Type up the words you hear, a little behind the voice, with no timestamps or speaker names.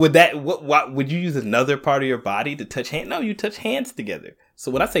What would you use another part of your body to touch hand? No, you touch hands together.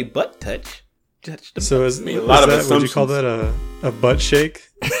 So when I say butt touch the so would you call that a butt shake?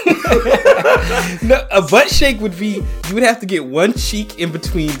 No, a butt shake would be you would have to get one cheek in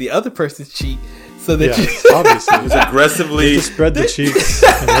between the other person's cheek so that obviously just aggressively you just spread the cheeks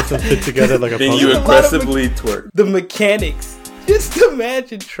and let them fit together like a puzzle. Then you aggressively twerk. The mechanics. Just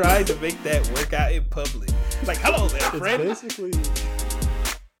imagine trying to make that work out in public. Like, hello there, friend. It's basically.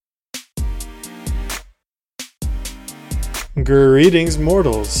 Greetings,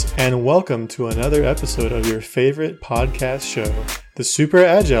 mortals, and welcome to another episode of your favorite podcast show, the Super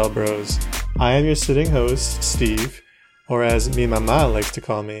Agile Bros. I am your sitting host, Steve, or as me mama likes to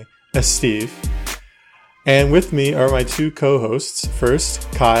call me, Steve. And with me are my two co-hosts. First,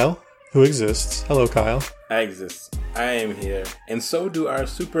 Kyle, who exists. Hello, Kyle. I exist. I am here. And so do our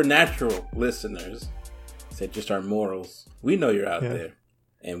supernatural listeners. Said just our mortals. We know you're out there,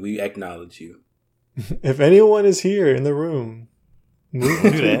 and we acknowledge you. If anyone is here in the room, don't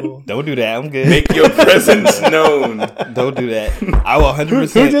do that. Don't do that. I'm good. Make your presence known. Don't do that. I will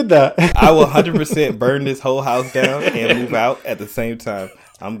 100%. Who did that? I will 100% burn this whole house down and move out at the same time.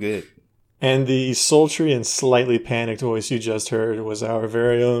 I'm good. And the sultry and slightly panicked voice you just heard was our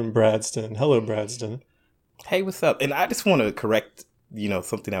very own Bradston. Hello, Bradston. Hey, what's up? And I just want to correct,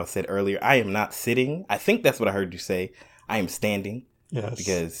 something that was said earlier. I am not sitting. I think that's what I heard you say. I am standing. Yes.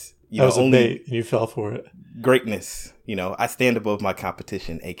 Because that was a bait, and you fell for it. Greatness. I stand above my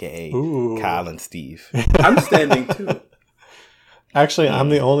competition, a.k.a. Kyle and Steve. I'm standing, too. Actually, I'm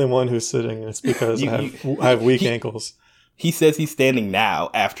the only one who's sitting. It's because I have weak ankles. He says he's standing now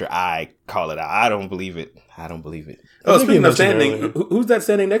after I call it out. I don't believe it. Oh, speaking of standing, who's that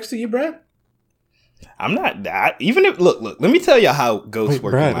standing next to you, Brad? I'm not. Look. Let me tell you how ghosts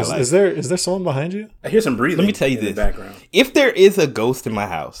work in my life. Is there someone behind you? I hear some breathing. Let me tell you this. In the background. If there is a ghost in my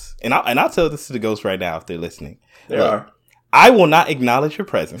house, and I'll tell this to the ghost right now if they're listening. There are. I will not acknowledge your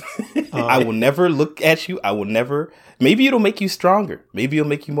presence. I will never look at you. I will never. Maybe it'll make you stronger. Maybe it'll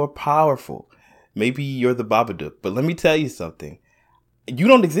make you more powerful. Maybe you're the Babadook. But let me tell you something. You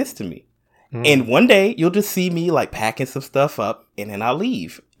don't exist to me. And one day you'll just see me like packing some stuff up, and then I'll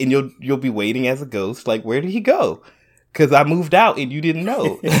leave, and you'll be waiting as a ghost. Like, where did he go? Because I moved out and you didn't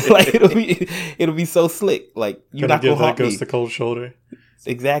know. Like it'll be so slick. Like you're not gonna haunt me. Give that ghost a cold shoulder.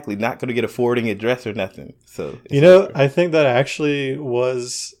 Exactly. Not gonna get a forwarding address or nothing. So I think that actually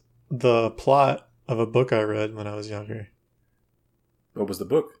was the plot of a book I read when I was younger. What was the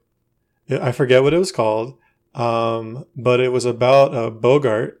book? I forget what it was called. But it was about a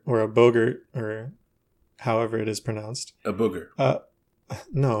Bogart or however it is pronounced. A booger.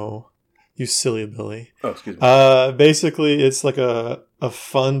 No, you silly Billy. Oh, excuse me. Basically, it's like a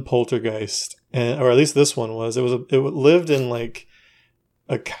fun poltergeist, or at least this one was. It lived in like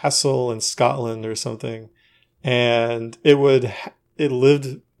a castle in Scotland or something, and it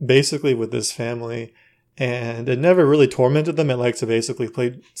lived basically with this family. And it never really tormented them. It liked to basically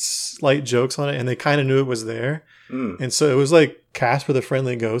play slight jokes on it. And they kind of knew it was there. And so it was like Casper the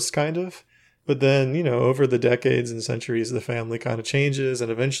Friendly Ghost, kind of. But then, over the decades and centuries, the family kind of changes.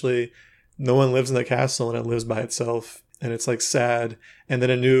 And eventually, no one lives in the castle and it lives by itself. And it's like sad. And then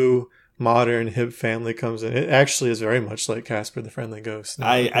a new modern hip family comes in. It actually is very much like Casper the Friendly Ghost.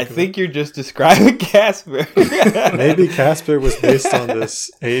 I think you're just describing Casper. Maybe Casper was based on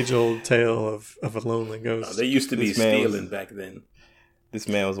this age-old tale of a lonely ghost. They used to be stealing back then. This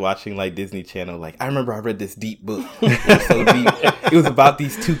man was watching like Disney Channel. Like, I remember I read this deep book. It was so deep. It was about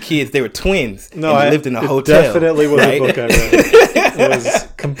these two kids. They were twins. No, and they lived in a hotel. Definitely was a book I read. It was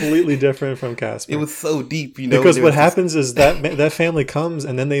completely different from Casper. It was so deep, Because what happens is that family comes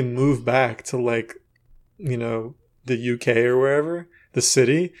and then they move back to like, the UK or wherever, the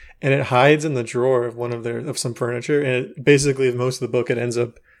city, and it hides in the drawer of some furniture. And it, basically, most of the book, it ends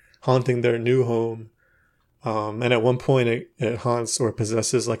up haunting their new home. And at one point it haunts or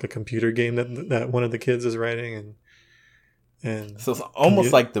possesses like a computer game that one of the kids is writing, and so it's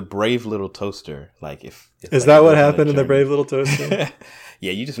almost like the Brave Little Toaster. Like if is like that what happened in the Brave Little Toaster?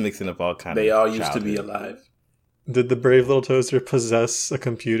 Yeah, you just mixing up all kinds. They of all used childhood. to be alive. Did the Brave Little Toaster possess a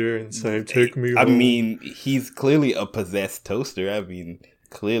computer and say, "Take me home"? I mean, he's clearly a possessed toaster. I mean,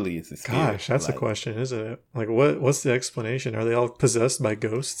 clearly it's a spirit. Gosh, that's a question, isn't it? Like, what's the explanation? Are they all possessed by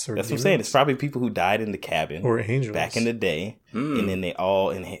ghosts or? That's demons? what I'm saying. It's probably people who died in the cabin or angels back in the day, and then they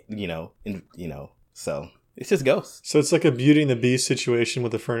all, so it's just ghosts. So it's like a Beauty and the Beast situation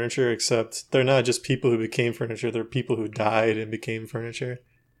with the furniture, except they're not just people who became furniture; they're people who died and became furniture.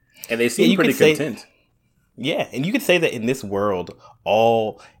 And they seem pretty content. Yeah, and you could say that in this world,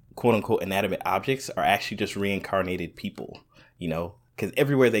 all quote unquote inanimate objects are actually just reincarnated people. because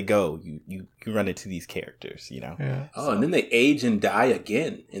everywhere they go, you run into these characters, you know? Yeah. Oh, and then they age and die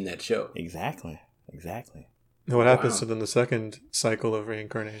again in that show. Exactly. And what happens to them the second cycle of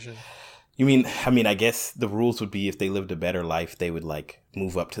reincarnation? You mean, I guess the rules would be if they lived a better life, they would like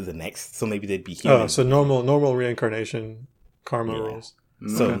move up to the next. So maybe they'd be human. Oh, so normal reincarnation karma rules.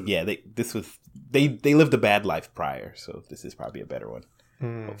 So yeah, they lived a bad life prior. So this is probably a better one.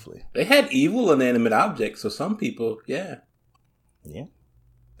 Hopefully. They had evil inanimate objects, so some people, yeah.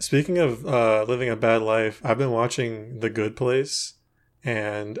 Speaking of living a bad life, I've been watching The Good Place,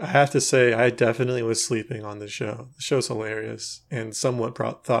 and I have to say I definitely was sleeping on this show. The show's hilarious and somewhat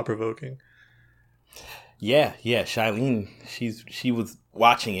thought-provoking. Yeah. Shailene, she was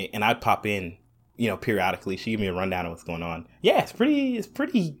watching it, and I'd pop in, you know, periodically. She gave me a rundown of what's going on. Yeah, it's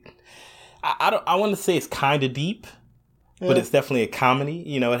pretty. I want to say it's kind of deep. But it's definitely a comedy.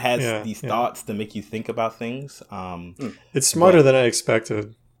 You know, it has these thoughts that make you think about things. It's smarter than I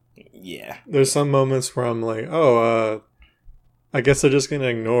expected. Yeah. There's some moments where I'm like, I guess they're just going to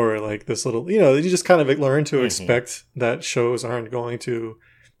ignore like this little, you know, you just kind of learn to expect that shows aren't going to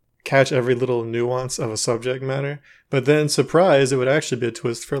catch every little nuance of a subject matter. But then, surprise, it would actually be a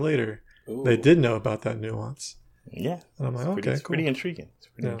twist for later. Ooh. They did know about that nuance. Yeah. And I'm like, cool. It's pretty intriguing. It's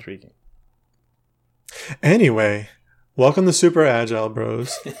pretty intriguing. Anyway, welcome to Super Agile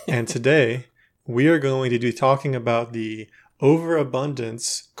Bros. And today we are going to be talking about the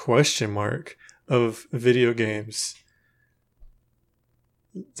overabundance of video games.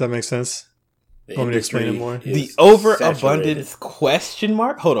 Does that make sense? Want me to explain it more? The overabundance ?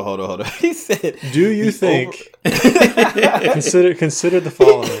 Hold on. He said, do you think consider the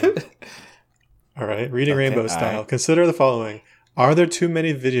following. All right, reading rainbow style. Right. Consider the following. Are there too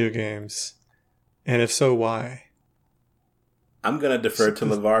many video games? And if so, why? I'm going to defer to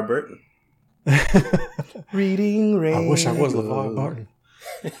LeVar Burton. Reading rainbow. I wish I was LeVar Burton.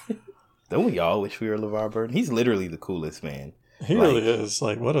 Don't we all wish we were LeVar Burton? He's literally the coolest, man. He really is.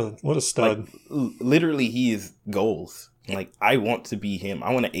 Like, what a stud. Like, literally, he is goals. Like, I want to be him.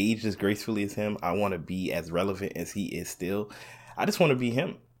 I want to age as gracefully as him. I want to be as relevant as he is still. I just want to be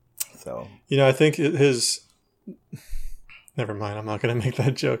him. So, you know, I think his... Never mind. I'm not going to make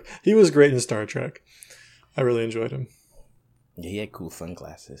that joke. He was great in Star Trek. I really enjoyed him. Yeah, he had cool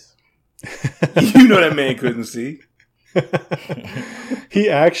sunglasses. You know that man couldn't see. He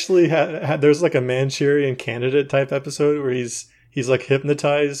actually had there's like a Manchurian Candidate type episode where he's like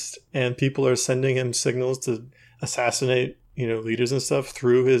hypnotized and people are sending him signals to assassinate, you know, leaders and stuff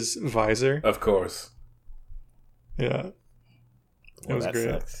through his visor. Of course. Yeah. It was great.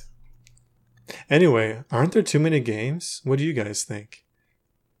 Sucks. Anyway, aren't there too many games? What do you guys think?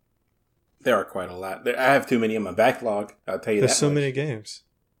 There are quite a lot. I have too many in my backlog. I'll tell you that. There's so many games.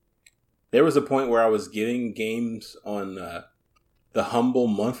 There was a point where I was getting games on the Humble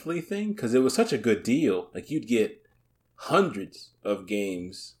monthly thing because it was such a good deal. Like, you'd get hundreds of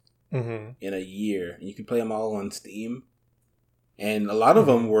games in a year, and you could play them all on Steam. And a lot of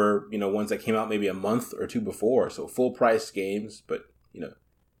them were, you know, ones that came out maybe a month or two before, so full price games. But you know,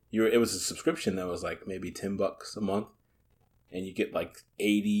 it was a subscription that was like maybe $10 a month, and you get like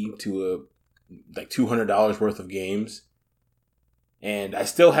 $80 to $200 worth of games. And I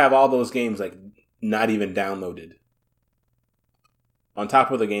still have all those games like not even downloaded. On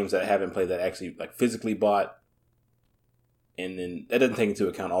top of the games that I haven't played that I actually like physically bought. And then that doesn't take into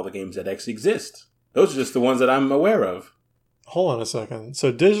account all the games that actually exist. Those are just the ones that I'm aware of. Hold on a second.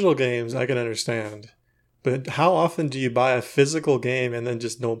 So digital games I can understand. But how often do you buy a physical game and then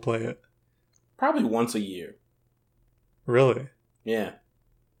just don't play it? Probably once a year. Really? Yeah.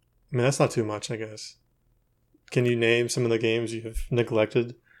 I mean, that's not too much, I guess. Can you name some of the games you've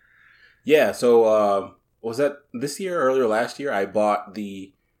neglected? Yeah, so was that this year or earlier last year? I bought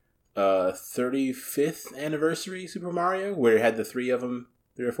the 35th anniversary Super Mario, where it had the 3 or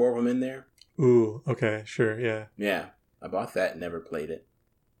 4 of them in there. Ooh, okay, sure, yeah. Yeah, I bought that and never played it.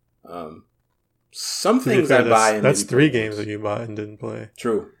 Some things I buy and that's 3 games that you bought and didn't play.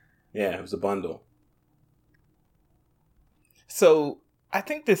 True. Yeah, it was a bundle. So I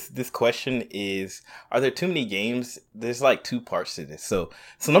think this question is, are there too many games? There's like 2 parts to this. So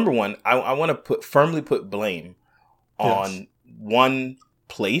number one, I want to firmly put blame on one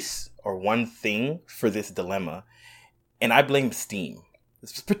place or one thing for this dilemma. And I blame Steam.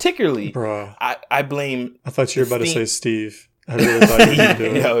 Particularly, bruh. I blame... I thought you were about to say Steve. I really thought you were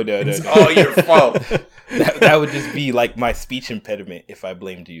doing No. It's all your fault. That would just be like my speech impediment if I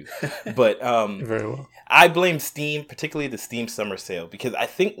blamed you. But very well. I blame Steam, particularly the Steam Summer Sale, because I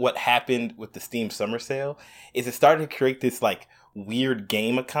think what happened with the Steam Summer Sale is it started to create this like weird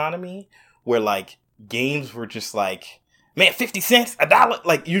game economy where like games were just like man, 50 cents, $1.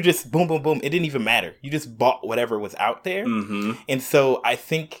 Like, you just boom, boom, boom. It didn't even matter. You just bought whatever was out there. Mm-hmm. And so I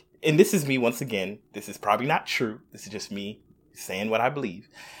think, and this is me once again, this is probably not true. This is just me saying what I believe.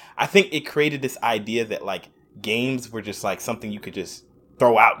 I think it created this idea that like games were just like something you could just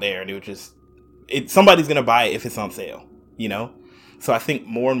throw out there and it would just, somebody's going to buy it if it's on sale, you know? So I think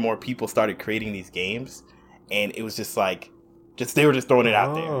more and more people started creating these games and it was just like, they were just throwing it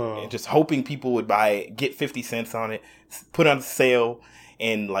out there and just hoping people would buy it, get 50 cents on it, put it on sale,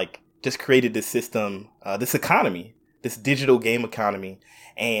 and like just created this system, this economy, this digital game economy.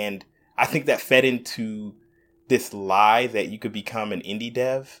 And I think that fed into this lie that you could become an indie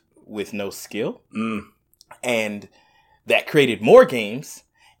dev with no skill. And that created more games.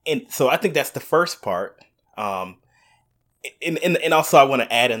 And so I think that's the first part. And also I want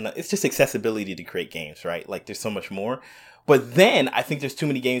to add in, it's just accessibility to create games, right? Like there's so much more. But then I think there's too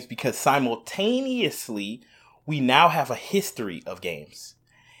many games because simultaneously we now have a history of games.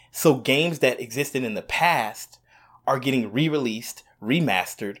 So games that existed in the past are getting re-released,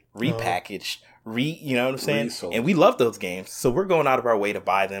 remastered, repackaged, you know what I'm saying? Resold. And we love those games. So we're going out of our way to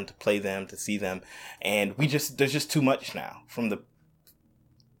buy them, to play them, to see them. And there's just too much now from the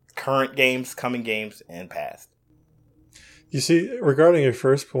current games, coming games, and past. You see, regarding your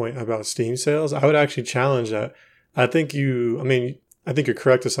first point about Steam sales, I would actually challenge that. I think you're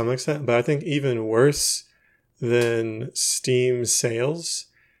correct to some extent, but I think even worse than Steam sales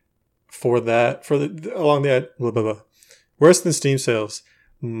worse than Steam sales,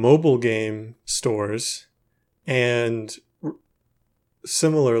 mobile game stores, and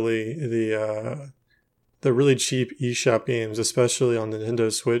similarly the really cheap eShop games, especially on the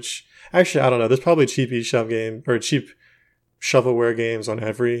Nintendo Switch. Actually, I don't know. There's probably cheap eShop game or cheap shovelware games on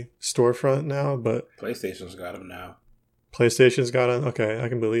every storefront now, but PlayStation's got them now. PlayStation's got them? Okay, I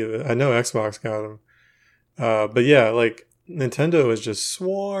can believe it. I know Xbox got them. But yeah, like Nintendo is just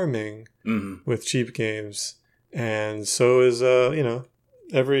swarming with cheap games. And so is,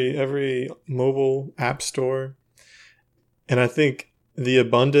 every mobile app store. And I think the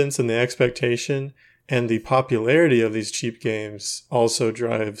abundance and the expectation and the popularity of these cheap games also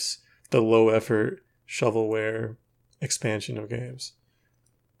drives the low effort shovelware expansion of games.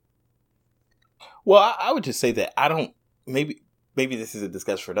 Well, I would just say that I don't, maybe this is a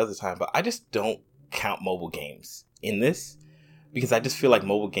discussion for another time, but I just don't count mobile games in this because I just feel like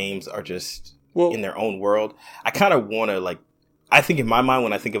mobile games are just in their own world. I kind of want to I think in my mind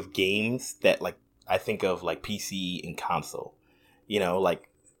when I think of games that I think of PC and console,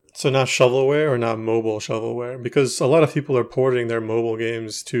 So not shovelware or not mobile shovelware? Because a lot of people are porting their mobile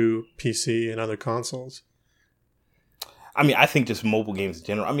games to PC and other consoles. I mean, I think just mobile games in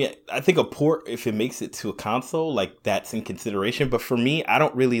general. I mean, I think a port, if it makes it to a console, that's in consideration. But for me, I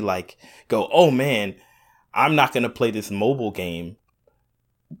don't really go, oh man, I'm not going to play this mobile game,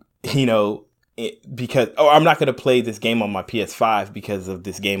 because I'm not going to play this game on my PS5 because of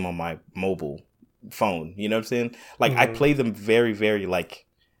this game on my mobile phone. You know what I'm saying? I play them very, very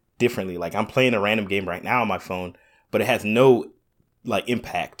differently. I'm playing a random game right now on my phone, but it has no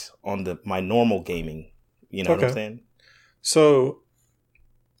impact on my normal gaming. You know what I'm saying? So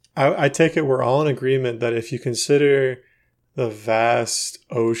I take it we're all in agreement that if you consider the vast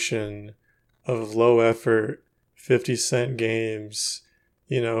ocean of low effort 50-cent games,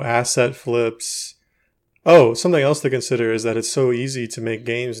 asset flips. Oh, something else to consider is that it's so easy to make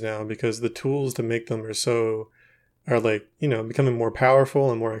games now because the tools to make them are becoming more powerful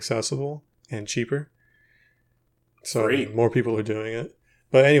and more accessible and cheaper. So more people are doing it.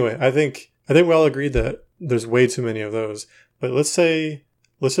 But anyway, I think we all agreed that there's way too many of those. But let's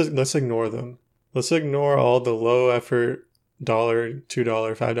ignore them. Let's ignore all the low effort $1,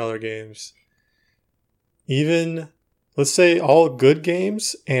 $2, $5 games. Even let's say all good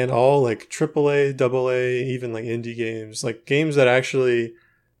games and all AAA, AA, even indie games, games that actually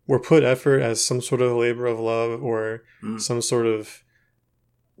were put effort as some sort of labor of love or some sort of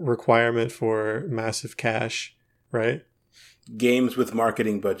requirement for massive cash, right? Games with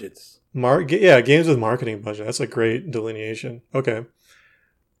marketing budgets. Games with marketing budget. That's a great delineation. Okay.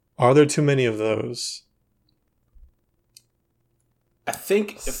 Are there too many of those? I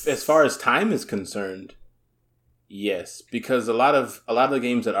think as far as time is concerned, yes, because a lot of the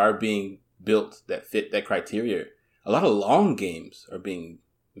games that are being built that fit that criteria, a lot of long games are being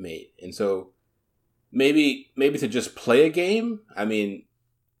made. And so maybe to just play a game, I mean,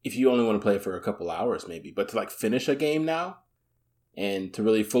 if you only want to play it for a couple hours maybe, but to finish a game now and to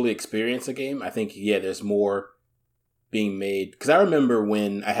really fully experience a game, I think, there's more being made. Because I remember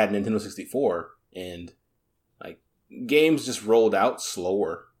when I had Nintendo 64 and games just rolled out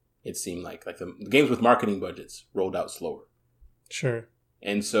slower It seemed like the games with marketing budgets rolled out slower. Sure.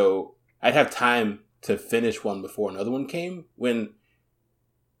 And so I'd have time to finish one before another one came. When,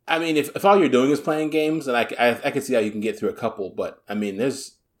 I mean, if all you're doing is playing games, then I can see how you can get through a couple. But I mean,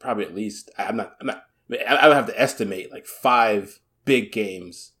 there's probably at least I would have to estimate like 5 big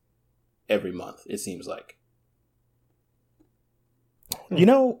games every month. It seems like. You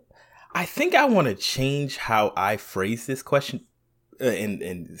know, I think I want to change how I phrase this question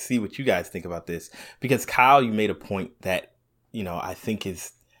and see what you guys think about this. Because Kyle, you made a point that, you know, I think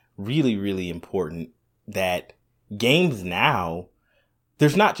is really, really important, that games now,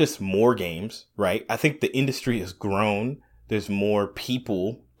 there's not just more games, right? I think the industry has grown. There's more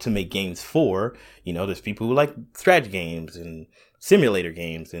people to make games for. You know, there's people who like strategy games and simulator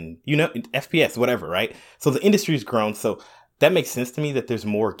games and, you know, FPS, whatever, right? So the industry's grown. So that makes sense to me that there's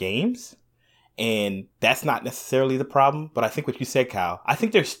more games. And that's not necessarily the problem. But I think what you said, Kyle, I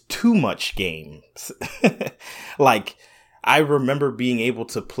think there's too much games. Like, I remember being able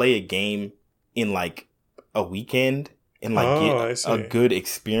to play a game in like a weekend and like get a good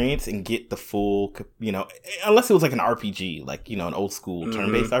experience and get the full, you know, unless it was like an RPG, like, you know, an old school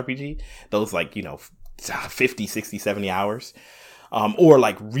turn-based RPG, those like, you know, 50, 60, 70 hours, or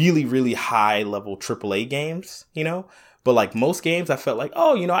like really, really high level AAA games, you know. But like most games, I felt like,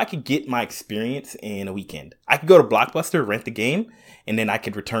 oh, you know, I could get my experience in a weekend. I could go to Blockbuster, rent the game, and then I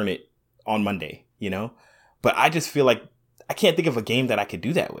could return it on Monday, you know. But I just feel like I can't think of a game that I could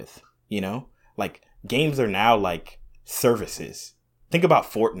do that with, you know. Like, games are now like services. Think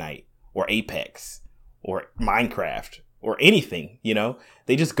about Fortnite or Apex or Minecraft or anything, you know.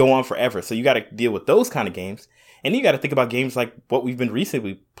 They just go on forever. So you got to deal with those kind of games. And you got to think about games like what we've been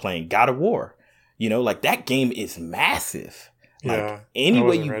recently playing, God of War. You know, like that game is massive. Like any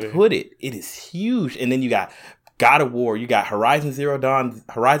way you put it, it is huge. And then you got God of War, you got Horizon Zero Dawn,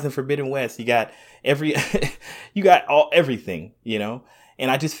 Horizon Forbidden West, you got you got everything, you know? And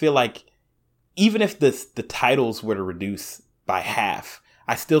I just feel like even if the titles were to reduce by half,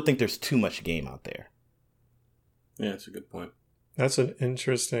 I still think there's too much game out there. Yeah, that's a good point. That's an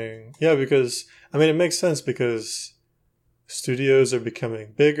interesting, because I mean, it makes sense because studios are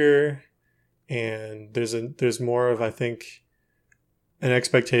becoming bigger. And there's more of, I think, an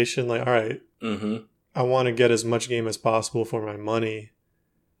expectation like, all right, I want to get as much game as possible for my money.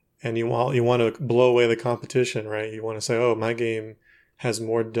 And you want to blow away the competition, right? You want to say, oh, my game has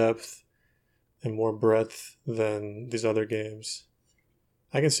more depth and more breadth than these other games.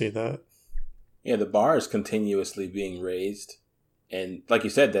 I can see that. Yeah, the bar is continuously being raised. And like you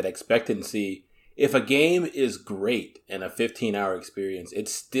said, that expectancy, if a game is great and a 15-hour experience, it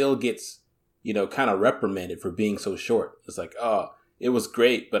still gets, you know, kind of reprimanded for being so short. It's like, oh, it was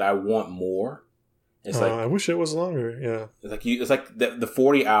great, but I want more. It's like, I wish it was longer. Yeah. It's like the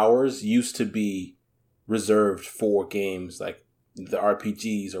 40 hours used to be reserved for games like the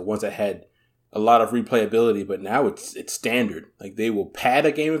RPGs or ones that had a lot of replayability, but now it's standard. Like, they will pad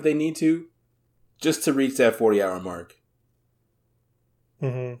a game if they need to just to reach that 40-hour mark.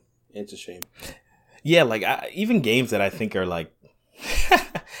 Mm-hmm. It's a shame. Yeah, like even games that I think are like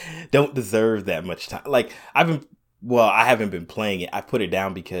don't deserve that much time. Like, I haven't been playing it. I put it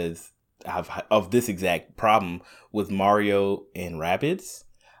down because of this exact problem with Mario and Rabbids.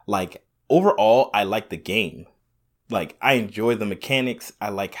 Like, overall, I like the game. Like, I enjoy the mechanics. I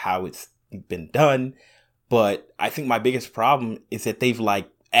like how it's been done. But I think my biggest problem is that they've like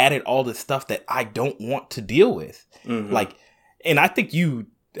added all this stuff that I don't want to deal with. Mm-hmm. Like, and I think you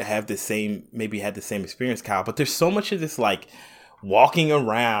had the same experience, Kyle, but there's so much of this like walking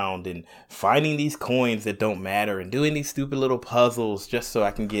around and finding these coins that don't matter and doing these stupid little puzzles just so I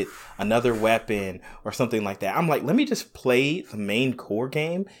can get another weapon or something like that. I'm like, let me just play the main core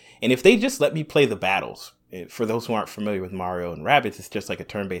game. And if they just let me play the battles, for those who aren't familiar with Mario and Rabbids, it's just like a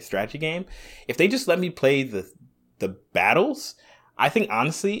turn-based strategy game. If they just let me play the battles, I think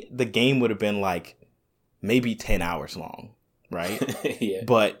honestly, the game would have been like maybe 10 hours long, right? Yeah.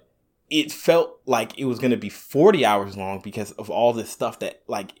 But it felt like it was going to be 40 hours long because of all this stuff that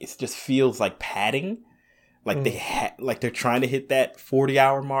like it just feels like padding. Like they're trying to hit that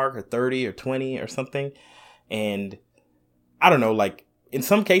 40-hour mark or 30 or 20 or something. And I don't know, like in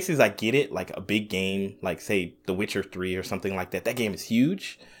some cases I get it, like a big game, like say The Witcher 3 or something like that. That game is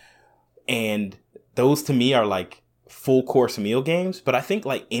huge. And those to me are like full course meal games. But I think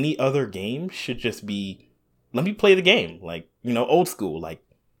like any other game should just be, let me play the game. Like, you know, old school, like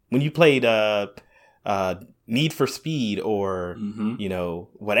when you played Need for Speed or, you know,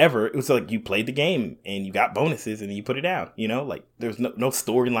 whatever, it was like you played the game and you got bonuses and you put it down, you know, like there's no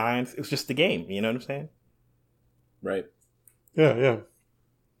storylines. It was just the game. You know what I'm saying? Right. Yeah.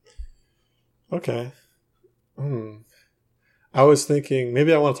 Okay. I was thinking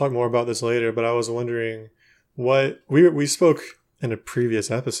maybe I want to talk more about this later, but I was wondering what we spoke in a previous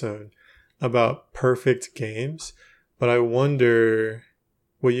episode about perfect games, but I wonder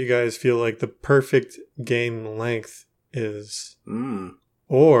what you guys feel like the perfect game length is.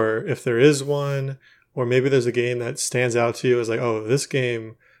 Or if there is one, or maybe there's a game that stands out to you as like, oh, this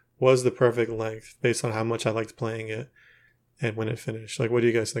game was the perfect length based on how much I liked playing it and when it finished. Like, what do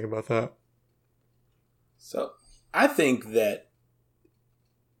you guys think about that? So I think that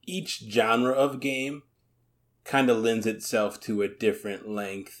each genre of game kind of lends itself to a different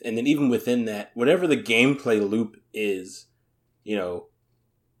length. And then even within that, whatever the gameplay loop is, you know,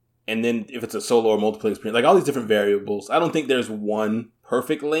 and then if it's a solo or multiplayer experience, like all these different variables, I don't think there's one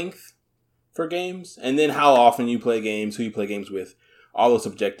perfect length for games. And then how often you play games, who you play games with, all those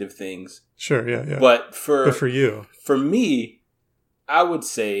subjective things. Sure, yeah. But for you, for me, I would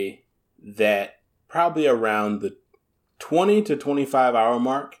say that probably around the 20 to 25 hour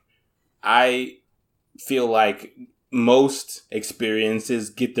mark, I feel like most experiences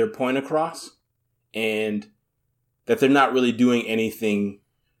get their point across and that they're not really doing anything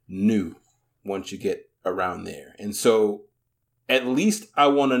new once you get around there. And so at least I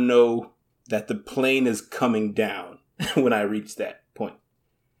want to know that the plane is coming down when I reach that point.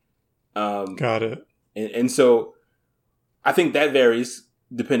 Got it. And so I think that varies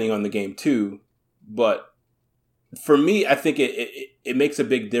depending on the game too. But for me, I think it makes a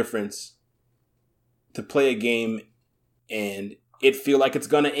big difference to play a game and it feel like it's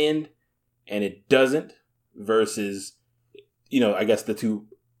going to end and it doesn't versus, I guess the two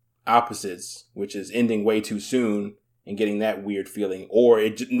opposites, which is ending way too soon and getting that weird feeling, or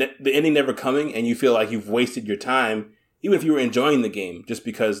the ending never coming and you feel like you've wasted your time, even if you were enjoying the game, just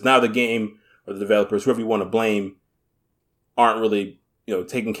because now the game or the developers, whoever you want to blame, aren't really,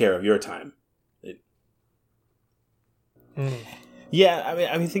 taking care of your time. Yeah,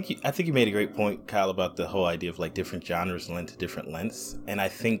 I think you made a great point, Kyle, about the whole idea of like different genres lend to different lengths, and I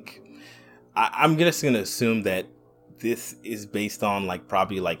think I'm just gonna assume that this is based on like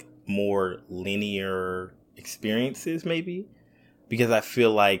probably like more linear experiences, maybe, because I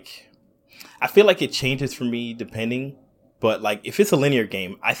feel like it changes for me depending, but like if it's a linear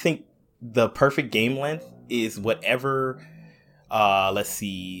game, I think the perfect game length is whatever. Let's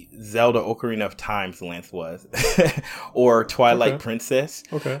see, Zelda Ocarina of Time's length was, or Twilight Princess.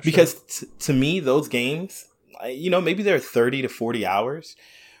 Okay. Because to me, those games, maybe they're 30 to 40 hours,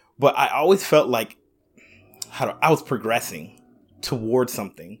 but I always felt like I was progressing towards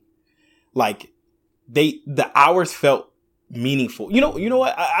something. Like the hours felt meaningful. You know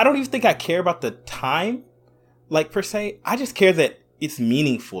what? I don't even think I care about the time, like per se. I just care that it's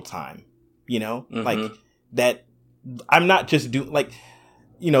meaningful time. Like that. I'm not just doing like,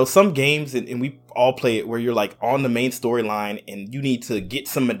 some games and we all play it where you're like on the main storyline and you need to get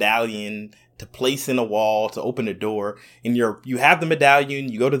some medallion to place in a wall to open a door, and you have the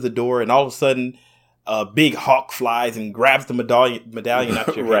medallion, you go to the door, and all of a sudden a big hawk flies and grabs the medallion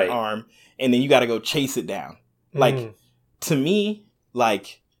out your right. arm, and then you got to go chase it down. Like to me,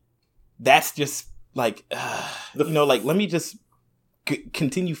 like that's just like like let me just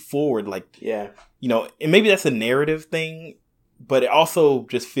continue forward, like and maybe that's a narrative thing, but it also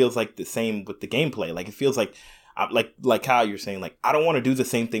just feels like the same with the gameplay. Like it feels like how you're saying, like I don't want to do the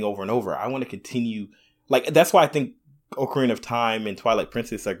same thing over and over. I want to continue. Like that's why I think Ocarina of Time and Twilight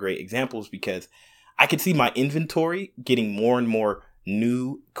Princess are great examples, because I could see my inventory getting more and more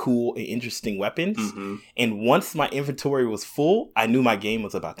new, cool, and interesting weapons. And once my inventory was full, I knew my game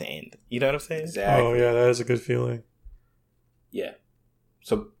was about to end. You know what I'm saying? Exactly. Oh yeah, that is a good feeling. Yeah.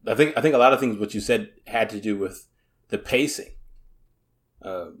 So I think a lot of things what you said had to do with the pacing,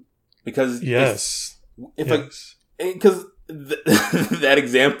 because because that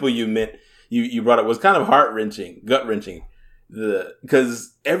example you brought up was kind of gut wrenching.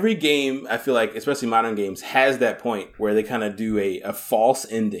 Because every game, I feel like, especially modern games, has that point where they kind of do a false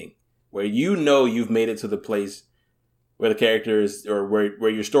ending, where you've made it to the place where the characters or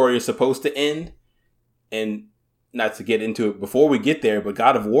where your story is supposed to end, and not to get into it before we get there, but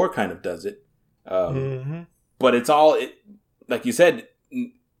God of War kind of does it. But it's all, like you said,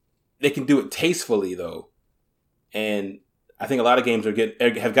 they can do it tastefully though. And I think a lot of games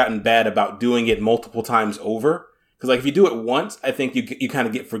have gotten bad about doing it multiple times over. Because like if you do it once, I think you kind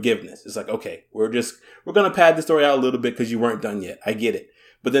of get forgiveness. It's like, okay, we're going to pad the story out a little bit because you weren't done yet. I get it.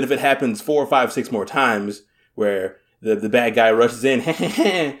 But then if it happens 4 or 5, 6 more times where the bad guy rushes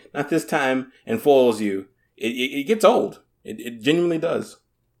in, not this time, and foils you, it gets old. It genuinely does.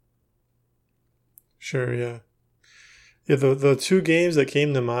 Sure, yeah. Yeah, the two games that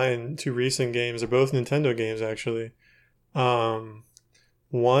came to mind, two recent games, are both Nintendo games actually. One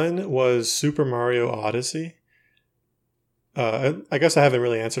was Super Mario Odyssey. I guess I haven't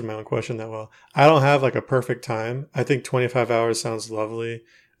really answered my own question that well. I don't have like a perfect time. I think 25 hours sounds lovely.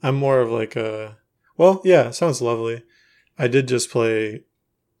 I'm more of like well, yeah, it sounds lovely. I did just play.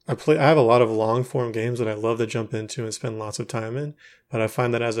 I have a lot of long form games that I love to jump into and spend lots of time in, but I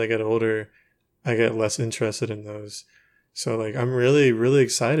find that as I get older, I get less interested in those. So like I'm really, really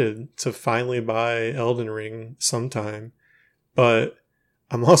excited to finally buy Elden Ring sometime. But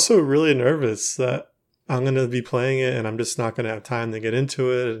I'm also really nervous that I'm going to be playing it and I'm just not going to have time to get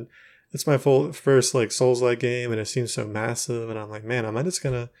into it. And it's my first like Souls-like game and it seems so massive. And I'm like, man, am I just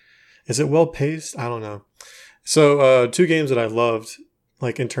going to, is it well paced? I don't know. So, two games that I loved,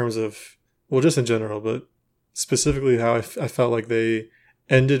 like in terms of, well, just in general, but specifically how I felt like they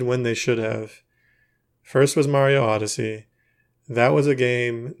ended when they should have. First was Mario Odyssey. That was a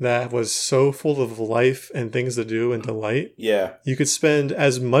game that was so full of life and things to do and delight. Yeah. You could spend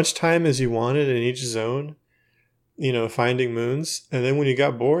as much time as you wanted in each zone, finding moons. And then when you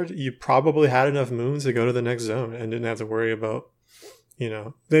got bored, you probably had enough moons to go to the next zone and didn't have to worry about,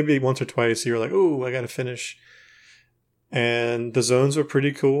 maybe once or twice you were like, oh, I got to finish. And the zones were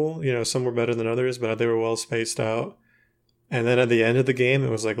pretty cool. Some were better than others, but they were well spaced out. And then at the end of the game, it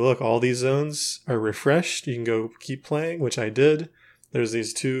was like, look, all these zones are refreshed. You can go keep playing, which I did. There's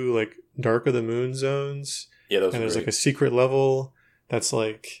these two like Dark of the Moon zones. Yeah, those and are there's great. Like a secret level that's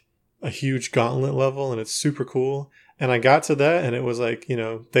like a huge gauntlet level, and it's super cool. And I got to that, and it was like,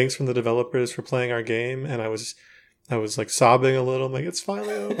 thanks from the developers for playing our game. And I was like sobbing a little. I'm like, it's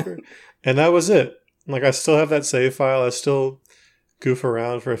finally over. And that was it. Like I still have that save file. I still goof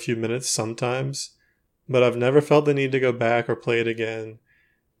around for a few minutes sometimes. But I've never felt the need to go back or play it again.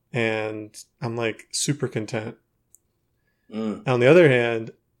 And I'm like super content. On the other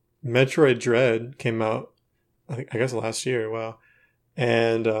hand, Metroid Dread came out, I guess last year. Wow.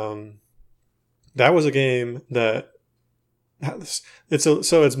 And that was a game that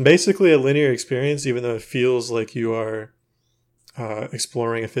it's basically a linear experience, even though it feels like you are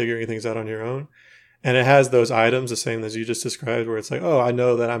exploring and figuring things out on your own. And it has those items, the same as you just described, where it's like, oh, I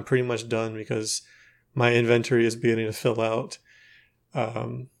know that I'm pretty much done because my inventory is beginning to fill out.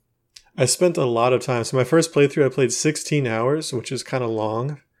 I spent a lot of time. So my first playthrough, I played 16 hours, which is kind of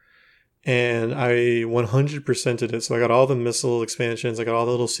long. And I 100%ed it. So I got all the missile expansions. I got all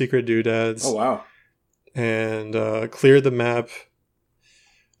the little secret doodads. Oh, wow. And cleared the map.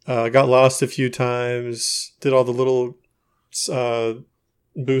 Got lost a few times. Did all the little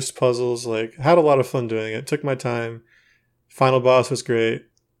boost puzzles. Like, had a lot of fun doing it. Took my time. Final boss was great.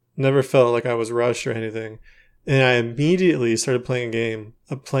 Never felt like I was rushed or anything. And I immediately started playing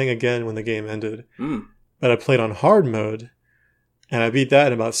again when the game ended. But I played on hard mode, and I beat that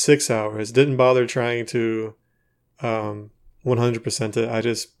in about 6 hours. Didn't bother trying to 100% it. I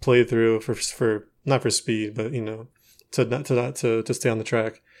just played through for not for speed, but to stay on the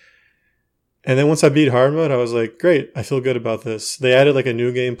track. And then once I beat hard mode, I was like, great, I feel good about this. They added like a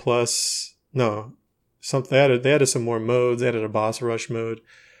new game plus. No, something they added some more modes. They added a boss rush mode.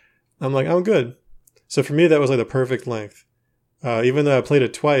 I'm like, I'm good. So for me, that was like the perfect length. Even though I played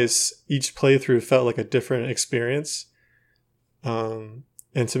it twice, each playthrough felt like a different experience. And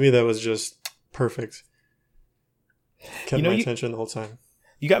to me, that was just perfect. Kept my attention the whole time.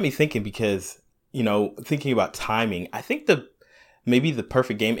 You got me thinking because, thinking about timing, I think maybe the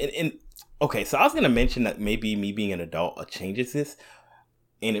perfect game. And okay, so I was going to mention that maybe me being an adult changes this.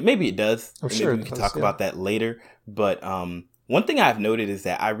 And maybe it does. I'm sure maybe we can talk about that later. But one thing I've noted is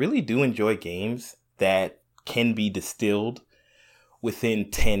that I really do enjoy games that can be distilled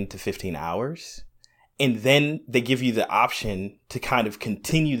within 10 to 15 hours. And then they give you the option to kind of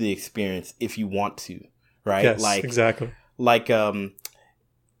continue the experience if you want to, right? Yes, exactly. Like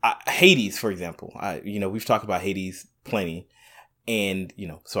Hades, for example. We've talked about Hades plenty. And,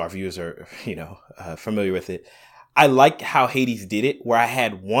 so our viewers are, familiar with it. I like how Hades did it, where I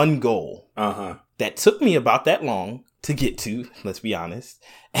had one goal that took me about that long to get to, let's be honest,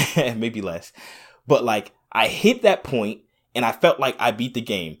 maybe less. But like I hit that point and I felt like I beat the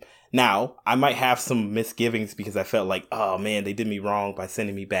game. Now, I might have some misgivings because I felt like, oh man, they did me wrong by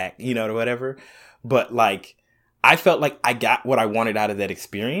sending me back, or whatever. But like, I felt like I got what I wanted out of that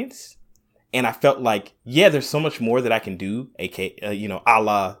experience. And I felt like, yeah, there's so much more that I can do, aka, a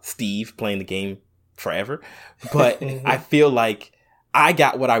la Steve playing the game forever. But I feel like I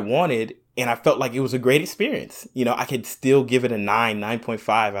got what I wanted. And I felt like it was a great experience. I could still give it a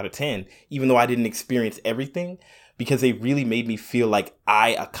 9.5 out of 10, even though I didn't experience everything, because they really made me feel like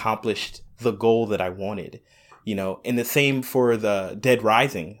I accomplished the goal that I wanted. you know, and the same for the Dead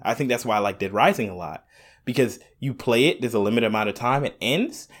Rising. I think that's why I like Dead Rising a lot, because you play it, there's a limited amount of time, it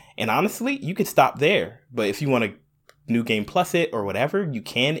ends, and honestly, you could stop there. But if you want to New Game Plus it or whatever, you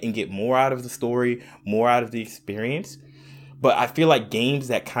can, and get more out of the story, more out of the experience. But I feel like games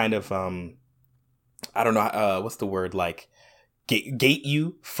that kind of, I don't know, what's the word, like, gate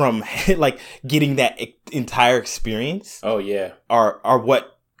you from like getting that entire experience. Oh yeah, are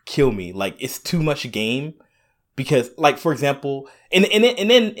what kill me. Like, it's too much game, because, like, for example, and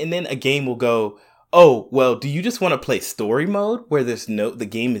then a game will go, oh, well, do you just want to play story mode where the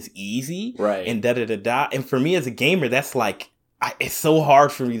game is easy, right? And da. And for me as a gamer, that's like, it's so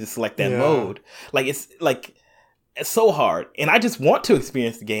hard for me to select that mode. Like, it's so hard, and I just want to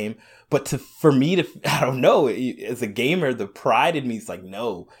experience the game. But for me to, I don't know, as a gamer, the pride in me is like,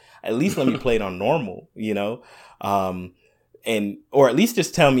 no, at least let me play it on normal, you know? Or at least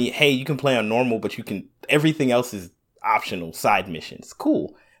just tell me, hey, you can play on normal, but everything else is optional, side missions.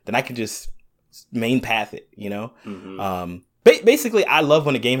 Cool. Then I can just main path it, you know? Mm-hmm. Basically, I love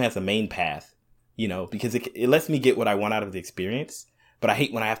when a game has a main path, you know, because it lets me get what I want out of the experience. But I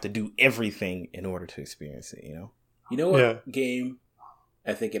hate when I have to do everything in order to experience it, you know? You know what game,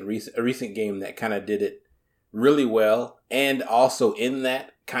 I think a recent game that kind of did it really well, and also in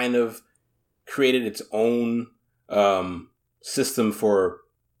that kind of created its own system for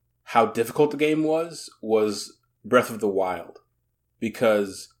how difficult the game was Breath of the Wild.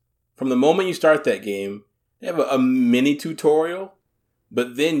 Because from the moment you start that game, they have a mini tutorial,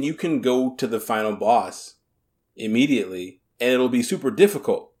 but then you can go to the final boss immediately, and it'll be super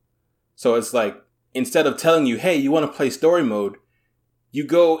difficult. So it's like, instead of telling you, hey, you want to play story mode, you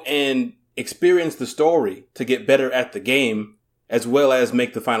go and experience the story to get better at the game, as well as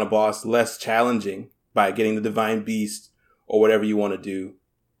make the final boss less challenging by getting the Divine Beast or whatever you want to do,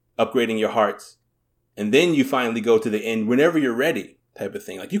 upgrading your hearts. And then you finally go to the end whenever you're ready, type of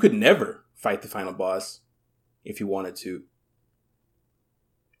thing. Like, you could never fight the final boss if you wanted to.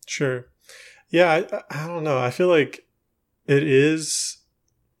 Sure. Yeah, I don't know. I feel like it is...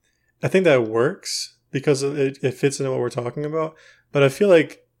 I think that works because it fits into what we're talking about. But I feel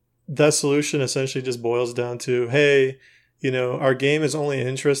like that solution essentially just boils down to, hey, you know, our game is only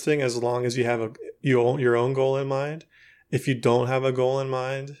interesting as long as you have your own goal in mind. If you don't have a goal in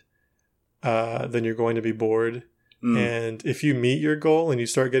mind, then you're going to be bored. And if you meet your goal and you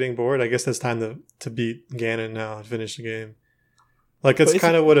start getting bored, I guess that's time to beat Ganon now and finish the game. Like, it's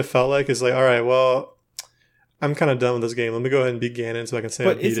kind of what it felt like. It's like, all right, well, I'm kind of done with this game. Let me go ahead and beat Ganon so I can say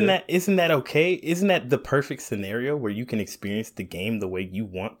I beat it. Isn't that okay? Isn't that the perfect scenario where you can experience the game the way you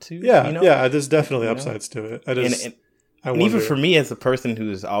want to? Yeah, you know? Yeah. There's definitely upsides to it. And even for me, as a person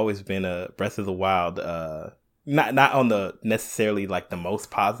who's always been a Breath of the Wild, not on the necessarily like the most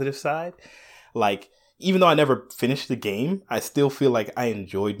positive side, like, even though I never finished the game, I still feel like I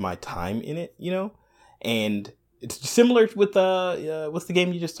enjoyed my time in it, you know? And it's similar with what's the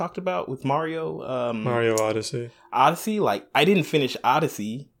game you just talked about with Mario? Mario Odyssey. Odyssey, like, I didn't finish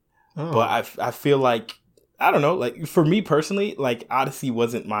Odyssey, but I feel like, I don't know, like, for me personally, like, Odyssey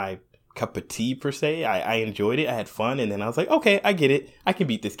wasn't my cup of tea per se. I enjoyed it, I had fun, and then I was like, okay, I get it, I can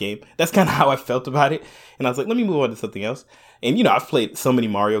beat this game. That's kind of how I felt about it, and I was like, let me move on to something else. And, you know, I've played so many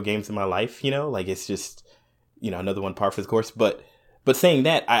Mario games in my life, you know, like, it's just, you know, another one par for the course. But saying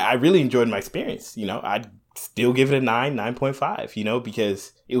that, I really enjoyed my experience, you know. I'd still give it a 9.5, you know,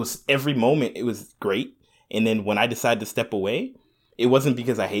 because it was, every moment it was great. And then when I decided to step away, it wasn't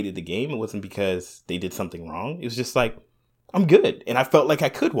because I hated the game. It wasn't because they did something wrong. It was just like, I'm good. And I felt like I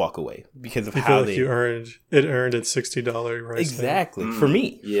could walk away because of how you earned its $60 price. Exactly. For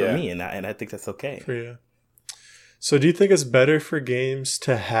me. And I think that's okay. For you. So do you think it's better for games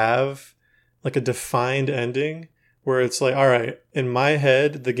to have like a defined ending where it's like, all right, in my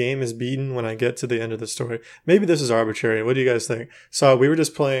head, the game is beaten when I get to the end of the story? Maybe this is arbitrary. What do you guys think? So we were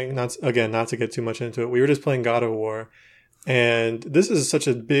just playing, not to get too much into it, we were just playing God of War. And this is such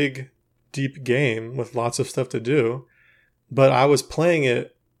a big, deep game with lots of stuff to do. But I was playing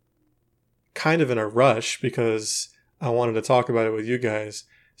it kind of in a rush because I wanted to talk about it with you guys.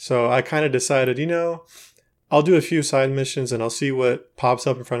 So I kind of decided, you know, I'll do a few side missions and I'll see what pops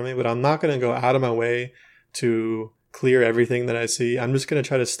up in front of me, but I'm not going to go out of my way to clear everything that I see. I'm just going to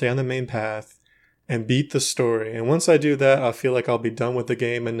try to stay on the main path and beat the story. And once I do that, I feel like I'll be done with the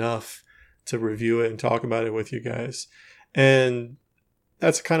game enough to review it and talk about it with you guys. And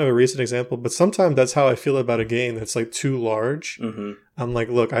that's kind of a recent example, but sometimes that's how I feel about a game that's like too large. Mm-hmm. I'm like,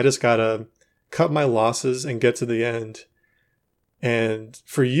 look, I just got to cut my losses and get to the end. And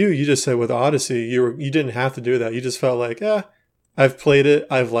for you just said with Odyssey, you didn't have to do that. You just felt like, I've played it,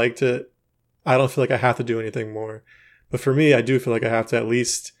 I've liked it, I don't feel like I have to do anything more. But for me, I do feel like I have to at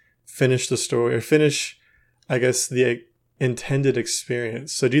least finish the story or finish, I guess, the intended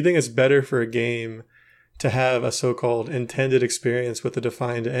experience. So do you think it's better for a game to have a so-called intended experience with a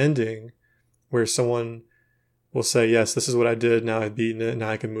defined ending where someone will say, yes, this is what I did, now I've beaten it, now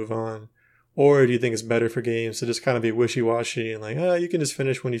I can move on? Or do you think it's better for games to just kind of be wishy-washy and like, oh, you can just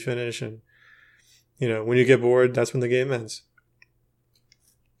finish when you finish, and when you get bored, that's when the game ends?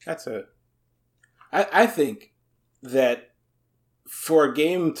 I think that for a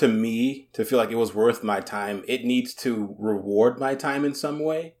game to me to feel like it was worth my time, it needs to reward my time in some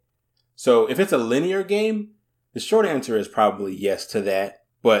way. So if it's a linear game, the short answer is probably yes to that.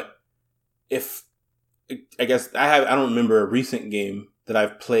 But I don't remember a recent game that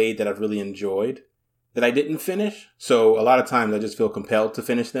I've played that I've really enjoyed that I didn't finish. So a lot of times I just feel compelled to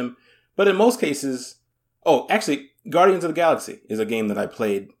finish them. But in most cases, actually, Guardians of the Galaxy is a game that I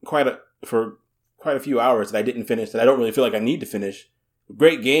played for quite a few hours that I didn't finish, that I don't really feel like I need to finish.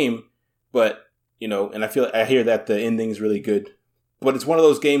 Great game, but and I hear that the ending's really good. But it's one of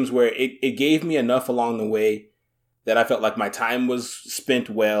those games where it gave me enough along the way that I felt like my time was spent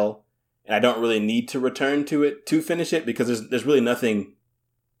well, and I don't really need to return to it to finish it, because there's really nothing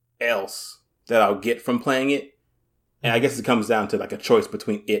else that I'll get from playing it. And I guess it comes down to like a choice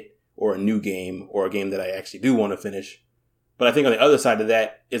between it or a new game or a game that I actually do want to finish. But I think on the other side of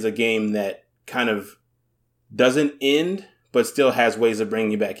that is a game that kind of doesn't end, but still has ways of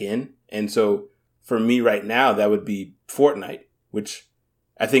bringing you back in. And so for me right now, that would be Fortnite, which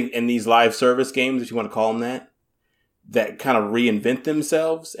I think in these live service games, if you want to call them that kind of reinvent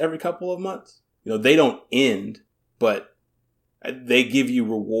themselves every couple of months. They don't end, but they give you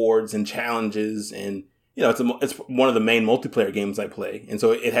rewards and challenges, and it's one of the main multiplayer games I play, and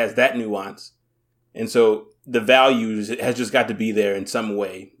so it has that nuance. And so the value has just got to be there in some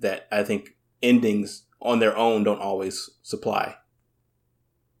way that I think endings on their own don't always supply.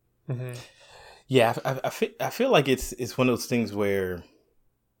 Mm-hmm. Yeah, I feel like it's one of those things where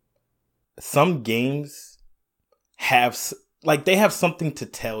some games have something to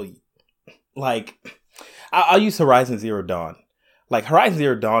tell you. Like, I'll use Horizon Zero Dawn. Like, Horizon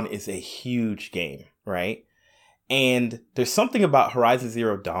Zero Dawn is a huge game, right? And there's something about Horizon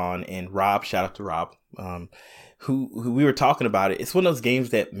Zero Dawn, and Rob, shout out to Rob, who we were talking about it. It's one of those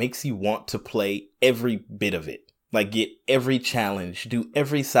games that makes you want to play every bit of it. Like, get every challenge, do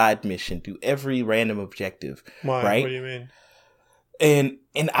every side mission, do every random objective. Why? Right? What do you mean?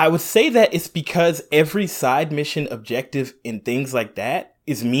 And I would say that it's because every side mission objective and things like that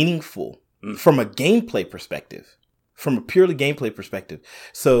is meaningful from a gameplay perspective, from a purely gameplay perspective.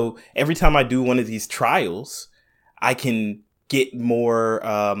 So every time I do one of these trials, I can get more,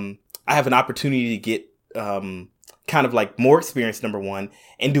 I have an opportunity to get kind of like more experience, number one,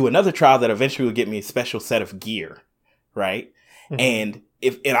 and do another trial that eventually will get me a special set of gear, right? Mm-hmm.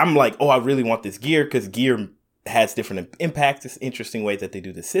 And I'm like, oh, I really want this gear because gear has different impacts. It's an interesting way that they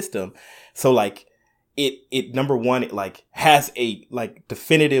do the system. So like it number one, it like has a like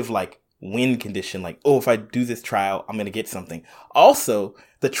definitive like win condition. Like, oh, if I do this trial, I'm going to get something. Also,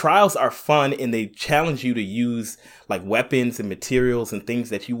 the trials are fun and they challenge you to use like weapons and materials and things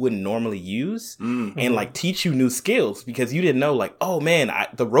that you wouldn't normally use and like teach you new skills because you didn't know like, oh man,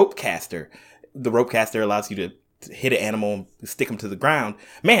 the rope caster allows you to hit an animal and stick them to the ground.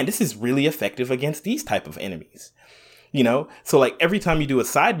 Man, this is really effective against these type of enemies, So like every time you do a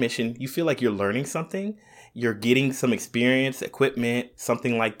side mission, you feel like you're learning something, you're getting some experience, equipment,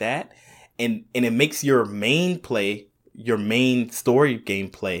 something like that. And it makes your main story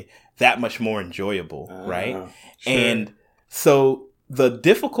gameplay that much more enjoyable, right? Sure. And so the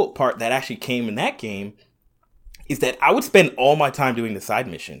difficult part that actually came in that game is that I would spend all my time doing the side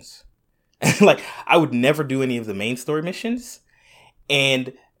missions. Like, I would never do any of the main story missions.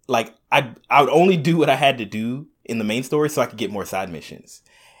 And like, I would only do what I had to do in the main story so I could get more side missions.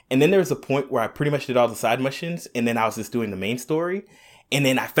 And then there was a point where I pretty much did all the side missions and then I was just doing the main story. And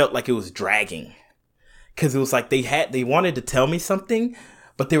then I felt like it was dragging because it was like they wanted to tell me something,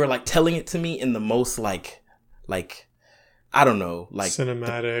 but they were like telling it to me in the most like I don't know, like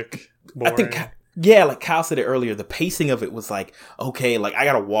cinematic. Boring. I think, yeah, like Kyle said it earlier, the pacing of it was like, okay, like I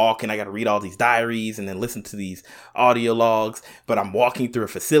got to walk and I got to read all these diaries and then listen to these audio logs, but I'm walking through a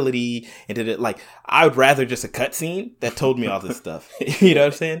facility and did it like, I would rather just a cutscene that told me all this stuff. You know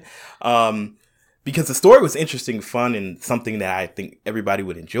what I'm saying? Because the story was interesting, fun, and something that I think everybody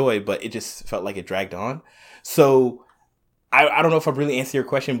would enjoy, but it just felt like it dragged on. So I don't know if I really answered your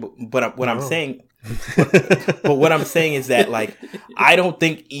question, but what I'm saying, but what I'm saying is that like, I don't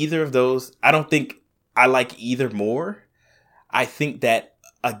think either of those, I don't think I like either more. I think that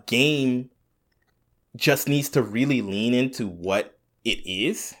a game just needs to really lean into what it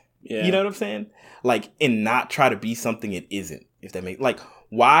is. Yeah. You know what I'm saying? Like, and not try to be something it isn't. If that makes, like,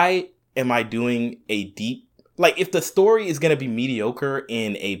 why am I doing a deep, like, if the story is going to be mediocre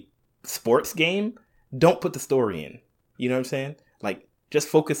in a sports game, don't put the story in. You know what I'm saying? Like, just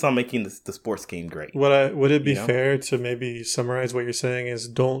focus on making the sports game great. Would it be fair to maybe summarize what you're saying is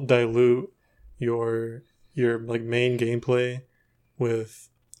don't dilute your like main gameplay with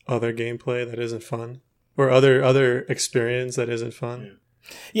other gameplay that isn't fun, or other experience that isn't fun?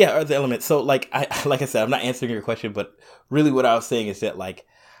 Yeah, or the elements. So like I said, I'm not answering your question, but really what I was saying is that, like,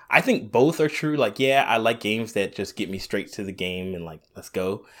 I think both are true. Like, yeah, I like games that just get me straight to the game and like, let's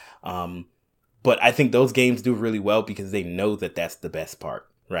go. But I think those games do really well because they know that that's the best part,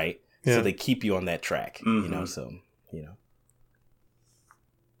 right? Yeah. So they keep you on that track, you know, so, you know.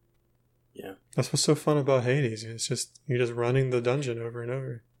 Yeah. That's what's so fun about Hades. It's just, you're just running the dungeon over and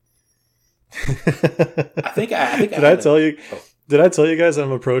over. I think Did I tell you guys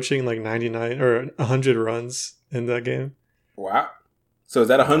I'm approaching like 99 or 100 runs in that game? Wow. So is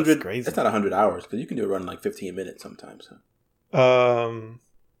that 100? That's crazy. That's not 100 hours, because you can do a run in like 15 minutes sometimes. Huh?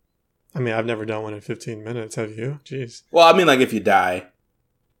 I mean, I've never done one in 15 minutes. Have you? Jeez. Well, I mean, like if you die.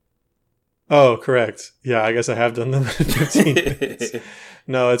 Oh, correct. Yeah, I guess I have done them in 15 minutes.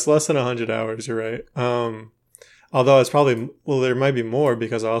 No, it's less than 100 hours. You're right. Although it's probably, well, there might be more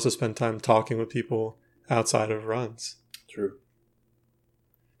because I also spend time talking with people outside of runs. True.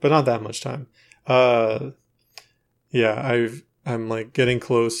 But not that much time. Yeah, I'm like getting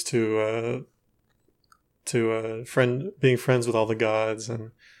close to being friends with all the gods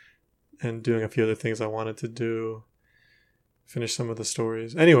and doing a few other things I wanted to do. Finish some of the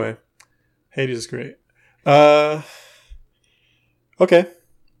stories. Anyway, Hades is great. Okay.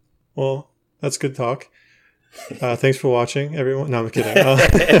 Well, that's good talk. Thanks for watching, everyone. No, I'm kidding.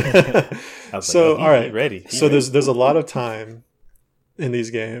 So, all right. Ready. So there's a lot of time in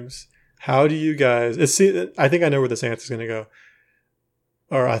these games. How do you guys... I think I know where this answer is going to go.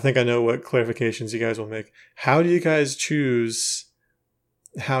 Or I think I know what clarifications you guys will make. How do you guys choose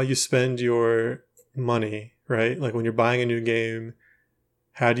how you spend your money, right? Like when you're buying a new game,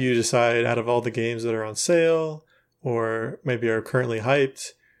 how do you decide out of all the games that are on sale or maybe are currently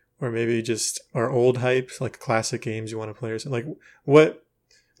hyped or maybe just are old hyped, like classic games you want to play or something? Like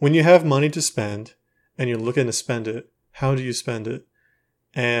when you have money to spend and you're looking to spend it, how do you spend it?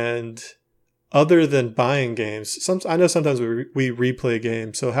 And other than buying games, I know sometimes we replay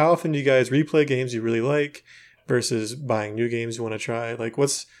games. So how often do you guys replay games you really like versus buying new games you want to try? Like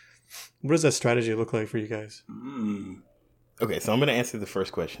what does that strategy look like for you guys? Okay, so I'm going to answer the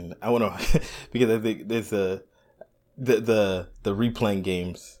first question. I want to, because I think there's the replaying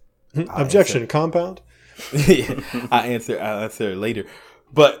games. Objection, compound. Yeah, I'll answer later.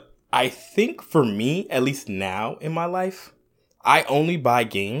 But I think for me, at least now in my life, I only buy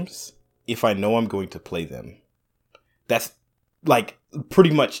games if I know I'm going to play them. That's like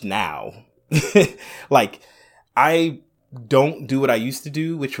pretty much now. Like I don't do what I used to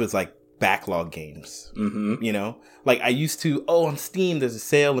do, which was like backlog games. Mm-hmm. You know, like I used to, on Steam, there's a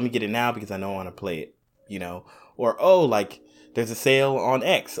sale. Let me get it now because I know I want to play it, you know, or, like there's a sale on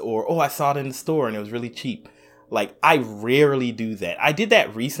X, or, I saw it in the store and it was really cheap. Like I rarely do that. I did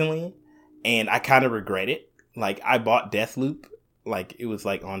that recently and I kind of regret it. Like I bought Deathloop, like it was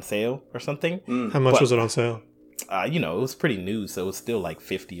like on sale or something. How much was it on sale? You know, it was pretty new, so it was still like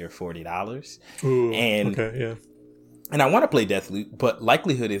 $50 or $40. Ooh, and okay, yeah. And I want to play Deathloop, but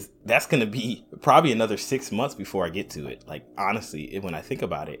likelihood is that's going to be probably another 6 months before I get to it. Like honestly, when I think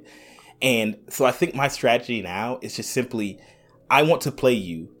about it. And so I think my strategy now is just simply, I want to play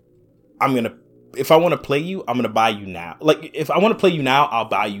you. If I want to play you, I'm going to buy you now. Like if I want to play you now, I'll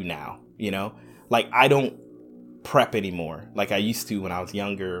buy you now, you know? Like I don't prep anymore like I used to when I was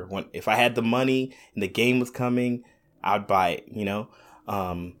younger. If I had the money and the game was coming, I'd buy it, you know?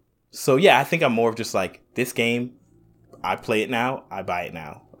 So yeah, I think I'm more of just like, this game, I play it now, I buy it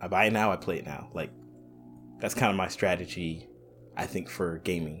now. I buy it now, I play it now. Like that's kind of my strategy, I think, for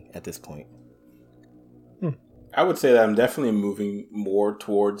gaming at this point. I would say that I'm definitely moving more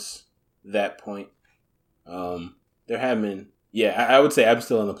towards that point. There have been, I would say I'm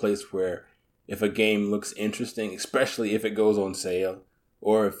still in a place where if a game looks interesting, especially if it goes on sale,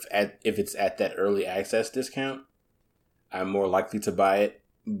 or if it's at that early access discount, I'm more likely to buy it.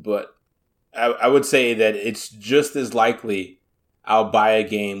 But I would say that it's just as likely I'll buy a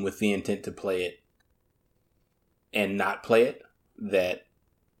game with the intent to play it and not play it that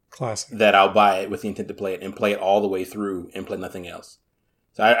I'll buy it with the intent to play it and play it all the way through and play nothing else.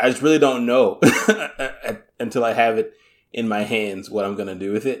 So I just really don't know until I have it in my hands what I'm going to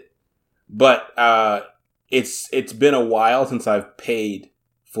do with it. But it's been a while since I've paid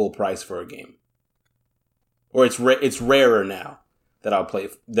full price for a game, or it's rarer now that I'll pay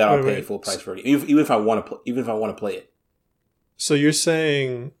full price for a game, even if I want to play it. So you're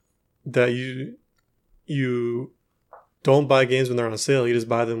saying that you don't buy games when they're on sale. You just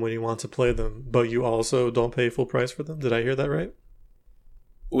buy them when you want to play them, but you also don't pay full price for them. Did I hear that right?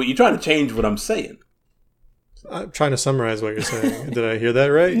 Well, you're trying to change what I'm saying. I'm trying to summarize what you're saying. Did I hear that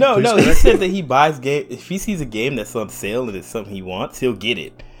right? No. He said that he buys game if he sees a game that's on sale and it's something he wants, he'll get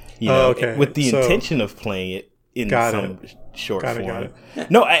it. With the intention of playing it in some short form. Got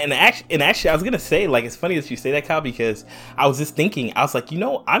it. No, and actually, I was gonna say, like, it's funny that you say that, Kyle, because I was just thinking, I was like,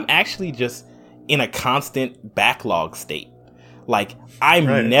 I'm actually just in a constant backlog state. Like,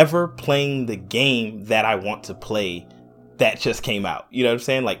 I'm never playing the game that I want to play that just came out. You know what I'm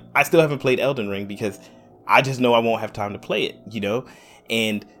saying? Like, I still haven't played Elden Ring because I just know I won't have time to play it,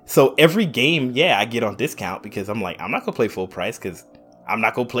 And so every game, I get on discount because I'm like, I'm not going to play full price because I'm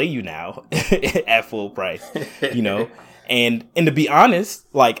not going to play you now at full price, And to be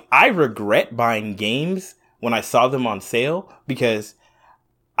honest, like, I regret buying games when I saw them on sale because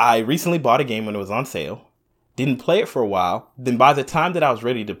I recently bought a game when it was on sale, didn't play it for a while. Then by the time that I was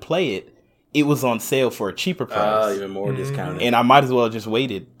ready to play it, it was on sale for a cheaper price. Even more discounted. And I might as well have just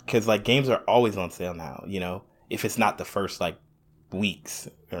waited because, like, games are always on sale now, if it's not the first, like, weeks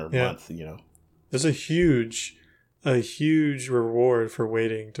or months, There's a huge reward for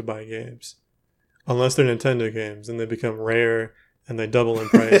waiting to buy games. Unless they're Nintendo games and they become rare and they double in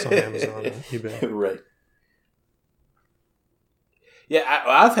price on Amazon and eBay. Right. Yeah,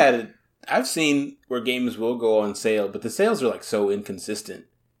 I've seen where games will go on sale, but the sales are like so inconsistent.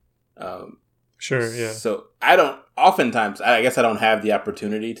 Sure, yeah. So I guess I don't have the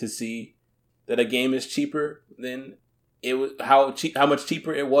opportunity to see that a game is cheaper than it was, how much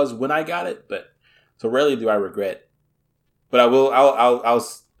cheaper it was when I got it. But so rarely do I regret. But I'll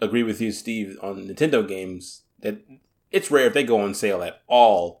agree with you, Steve, on Nintendo games that it's rare if they go on sale at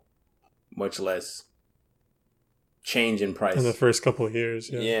all, much less change in price in the first couple of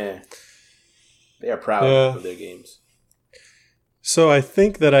years. Yeah. They are proud of their games. So I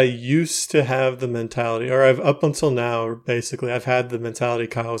think that I used to have the mentality, or up until now, basically, I've had the mentality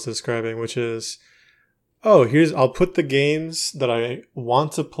Kyle was describing, which is, I'll put the games that I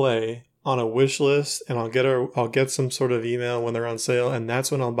want to play on a wish list, and I'll get some sort of email when they're on sale, and that's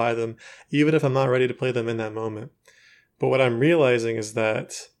when I'll buy them, even if I'm not ready to play them in that moment. But what I'm realizing is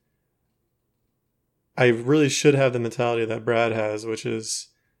that I really should have the mentality that Brad has, which is,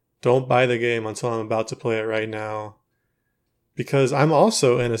 don't buy the game until I'm about to play it right now. Because I'm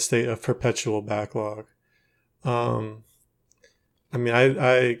also in a state of perpetual backlog. Gosh, let me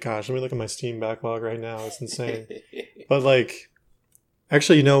look at my Steam backlog right now. It's insane. But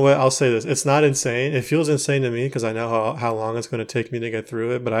actually, you know what? I'll say this. It's not insane. It feels insane to me because I know how long it's going to take me to get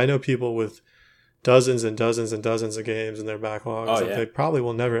through it. But I know people with dozens and dozens and dozens of games in their backlogs that they probably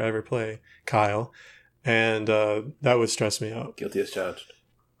will never, ever play, Kyle. And that would stress me out. Guilty as charged.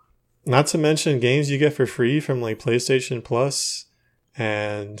 Not to mention games you get for free from like PlayStation Plus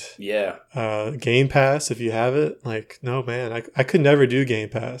and Game Pass if you have it. Like, no, man, I could never do Game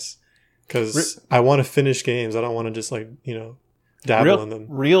Pass because I want to finish games. I don't want to just dabble in them.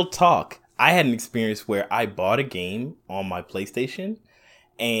 Real talk. I had an experience where I bought a game on my PlayStation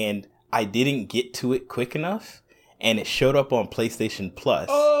and I didn't get to it quick enough and it showed up on PlayStation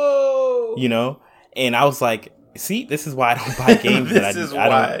Plus. And I was like, see, this is why I don't buy games.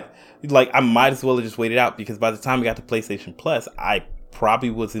 I might as well have just waited out because by the time I got to PlayStation Plus, I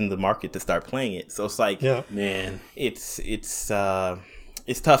probably was in the market to start playing it. So it's like, man, it's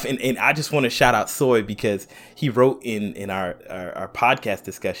tough. And I just want to shout out Soy because he wrote in our podcast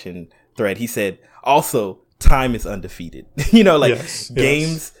discussion thread, he said, also, time is undefeated.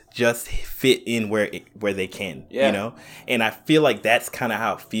 Games just fit in where they can, and I feel like that's kind of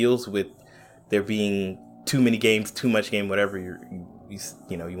how it feels with there being too many games, too much game, whatever you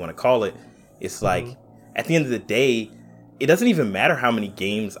want to call it. It's like at the end of the day, it doesn't even matter how many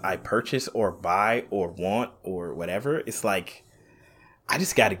games I purchase or buy or want or whatever. It's like I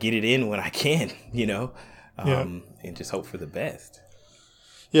just got to get it in when I can, and just hope for the best.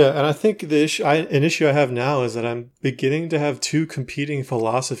 Yeah, and I think an issue I have now is that I'm beginning to have two competing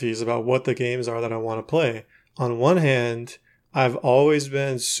philosophies about what the games are that I want to play. On one hand, I've always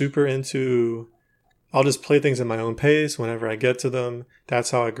been super into, I'll just play things at my own pace whenever I get to them.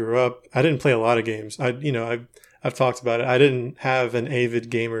 That's how I grew up. I didn't play a lot of games. I've talked about it. I didn't have an avid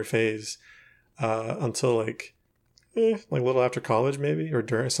gamer phase until like a little after college maybe, or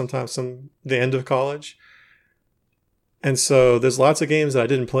during the end of college. And so there's lots of games that I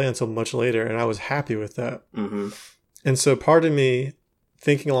didn't play until much later, and I was happy with that. Mm-hmm. And so part of me,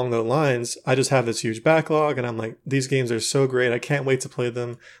 thinking along those lines, I just have this huge backlog, and I'm like, these games are so great. I can't wait to play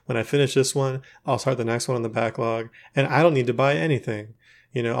them. When I finish this one, I'll start the next one on the backlog, and I don't need to buy anything.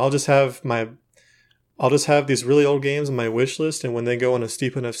 I'll just have these really old games on my wish list, and when they go on a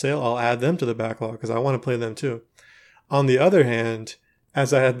steep enough sale, I'll add them to the backlog because I want to play them too. On the other hand,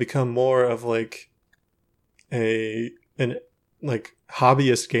 as I have become more of like an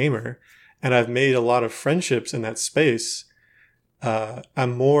hobbyist gamer, and I've made a lot of friendships in that space,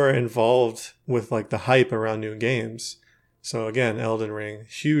 I'm more involved with like the hype around new games. So again, Elden Ring,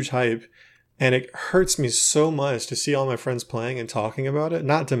 huge hype. And it hurts me so much to see all my friends playing and talking about it,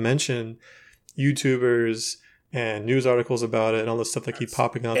 not to mention YouTubers and news articles about it and all the stuff that keep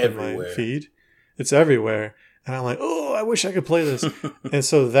popping up in my feed. It's everywhere. And I'm like, oh, I wish I could play this. And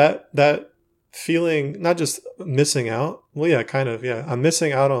so that feeling, not just missing out. Well, yeah, kind of. Yeah. I'm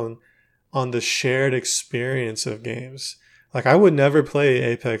missing out on the shared experience of games. Like I would never play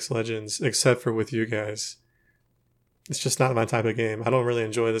Apex Legends except for with you guys. It's just not my type of game. I don't really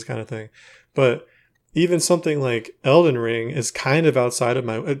enjoy this kind of thing. But even something like Elden Ring is kind of outside of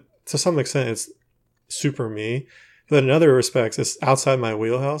to some extent, it's super me. But in other respects, it's outside my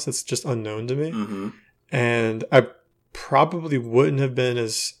wheelhouse. It's just unknown to me. Mm-hmm. And I probably wouldn't have been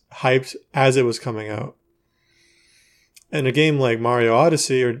as hyped as it was coming out. And a game like Mario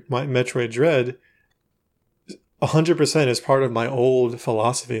Odyssey or Metroid Dread, 100% is part of my old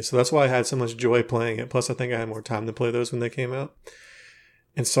philosophy. So that's why I had so much joy playing it. Plus, I think I had more time to play those when they came out.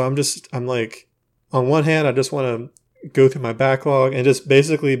 And so I'm like, on one hand, I just want to go through my backlog and just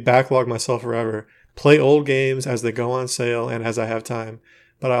basically backlog myself forever. Play old games as they go on sale and as I have time.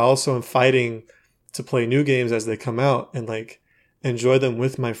 But I also am fighting to play new games as they come out and like enjoy them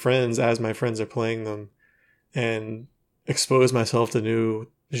with my friends as my friends are playing them and expose myself to new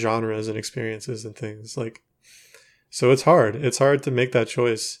genres and experiences and things like. So it's hard. It's hard to make that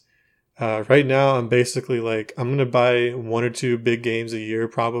choice. Right now, I'm basically like, I'm going to buy 1 or 2 big games a year,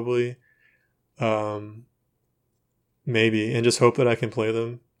 probably. Maybe, and just hope that I can play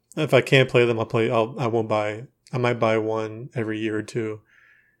them. If I can't play them, I might buy one every year or two.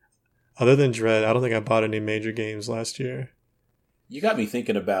 Other than Dread, I don't think I bought any major games last year. You got me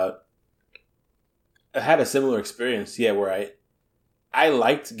thinking about, I had a similar experience, where I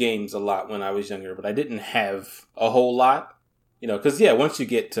liked games a lot when I was younger, but I didn't have a whole lot, because once you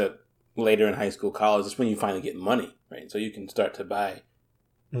get to later in high school, college, it's when you finally get money, right? So you can start to buy.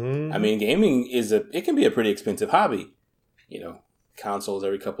 Mm-hmm. I mean, gaming it can be a pretty expensive hobby, consoles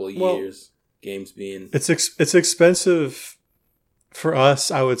every couple of years, games being. It's expensive for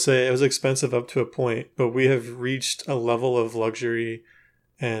us. I would say it was expensive up to a point, but we have reached a level of luxury,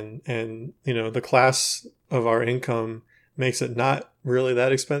 and the class of our income makes it not really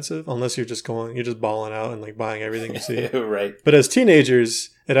that expensive unless you're just balling out and like buying everything you see. Right. But as teenagers,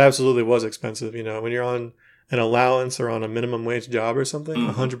 it absolutely was expensive. When you're on an allowance or on a minimum wage job or something,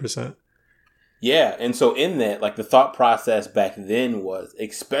 100%. Yeah. And so in that, like the thought process back then was,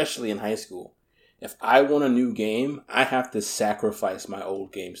 especially in high school, if I want a new game, I have to sacrifice my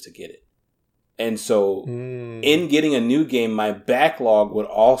old games to get it. And so in getting a new game, my backlog would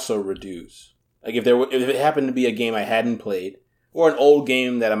also reduce. Like if it happened to be a game I hadn't played or an old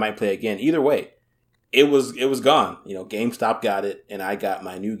game that I might play again, either way, it was gone. GameStop got it and I got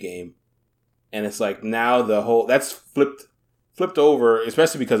my new game. And it's like now that's flipped over,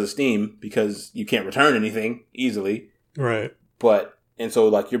 especially because of Steam, because you can't return anything easily. Right. And so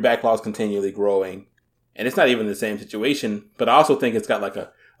like your backlog's continually growing, and it's not even the same situation, but I also think it's got like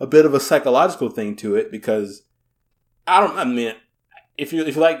a bit of a psychological thing to it because if you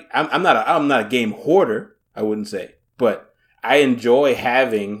like, I'm not a game hoarder, I wouldn't say, but I enjoy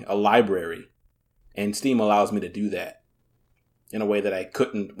having a library, and Steam allows me to do that in a way that I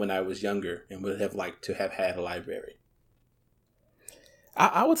couldn't when I was younger and would have liked to have had a library.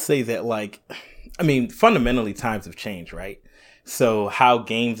 I would say that fundamentally times have changed, right? So how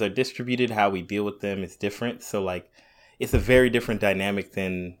games are distributed, how we deal with them is different. So like it's a very different dynamic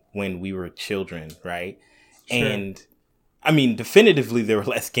than when we were children, right? Sure. And definitively there were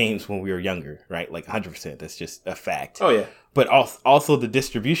less games when we were younger, right? Like 100%. That's just a fact. Oh, yeah. But also the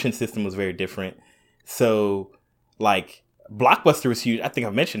distribution system was very different. So like Blockbuster was huge. I think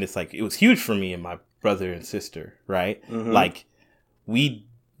I've mentioned this. Like it was huge for me and my brother and sister, right? Mm-hmm. Like we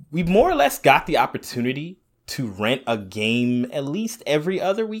more or less got the opportunity to rent a game at least every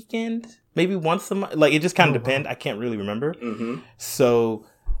other weekend, maybe once a month. Like it just kind of depends. I can't really remember. Mm-hmm. So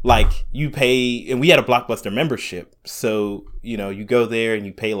like you pay, and we had a Blockbuster membership. So, you go there and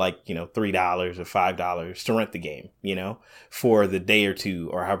you pay like, $3 or $5 to rent the game, for the day or two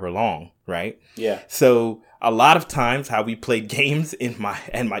or however long. Right. Yeah. So a lot of times how we played games in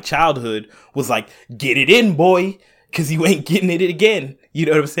my childhood was like, get it in, boy, because you ain't getting it again. You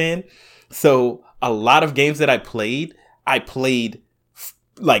know what I'm saying? So a lot of games that I played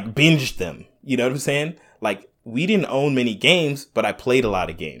like binged them. You know what I'm saying? Like, we didn't own many games, but I played a lot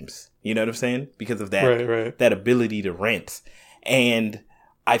of games. You know what I'm saying? Because of that, that ability to rent. And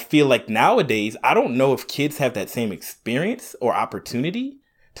I feel like nowadays, I don't know if kids have that same experience or opportunity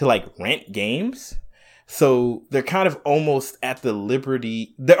to like rent games. So they're kind of almost at the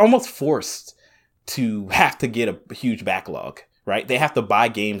liberty. They're almost forced to have to get a huge backlog, right? They have to buy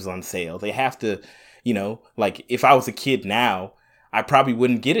games on sale. They have to, like if I was a kid now, I probably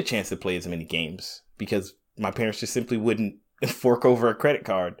wouldn't get a chance to play as many games because my parents just simply wouldn't fork over a credit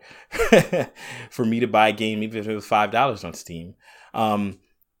card for me to buy a game, even if it was $5 on Steam. And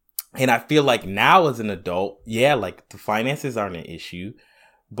I feel like now as an adult, yeah, like the finances aren't an issue,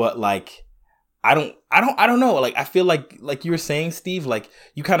 but like, I don't know. Like, I feel like you were saying, Steve, like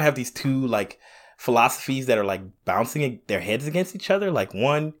you kind of have these two like philosophies that are like bouncing their heads against each other. Like,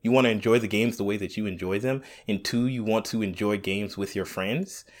 one, you want to enjoy the games the way that you enjoy them. And two, you want to enjoy games with your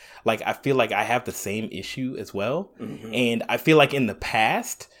friends. Like, I feel like I have the same issue as well. Mm-hmm. And I feel like in the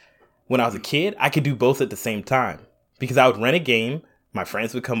past, when I was a kid, I could do both at the same time because I would rent a game. My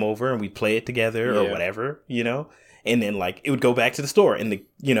friends would come over and we'd play it together or whatever, and then like it would go back to the store and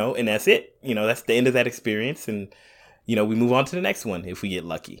and that's it. That's the end of that experience. And, we move on to the next one if we get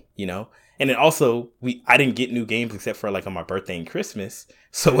lucky, And then also I didn't get new games except for like on my birthday and Christmas.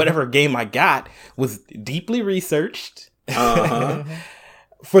 So whatever game I got was deeply researched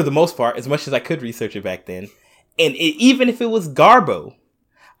for the most part, as much as I could research it back then. And even if it was Garbo,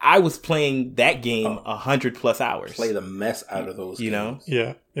 I was playing that game 100+ hours. Play the mess out of those games.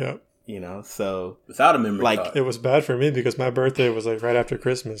 Yeah. So without a memory like card. It was bad for me because my birthday was like right after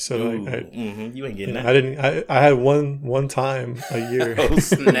Christmas. So like you ain't getting that. I had one time a year. Oh,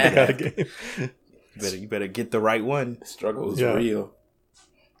 snap. Got a game. You better get the right one. The struggle is real.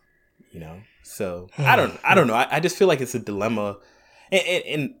 So I don't know. I just feel like it's a dilemma,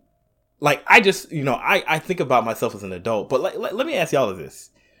 and like I just I think about myself as an adult, but like let me ask y'all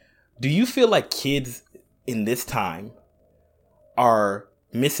this: do you feel like kids in this time are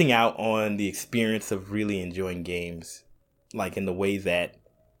missing out on the experience of really enjoying games, like in the way that,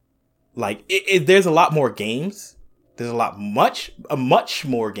 like, there's a lot more games. There's much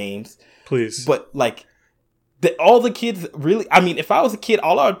more games. Please. But like, all the kids really, I mean, if I was a kid,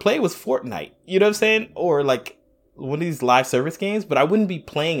 all I would play was Fortnite. You know what I'm saying? Or like one of these live service games, but I wouldn't be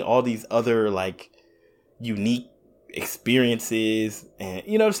playing all these other like unique experiences. And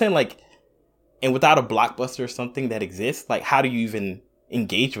you know what I'm saying? Like, and without a Blockbuster or something that exists, like, how do you even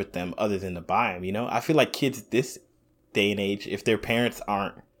engage with them other than to buy them? I feel like kids this day and age, if their parents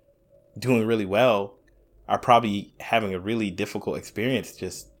aren't doing really well, are probably having a really difficult experience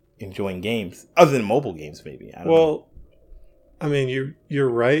just enjoying games, other than mobile games, maybe. I don't know. I mean, you're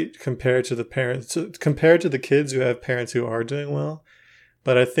right compared to the parents, compared to the kids who have parents who are doing well.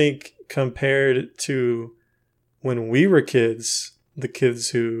 But I think compared to when we were kids, the kids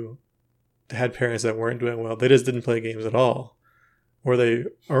who had parents that weren't doing well, they just didn't play games at all. I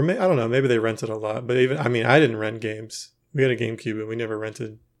don't know, maybe they rented a lot. But even, I mean, I didn't rent games. We had a GameCube, but we never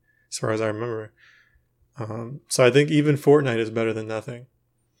rented, as far as I remember. So I think even Fortnite is better than nothing.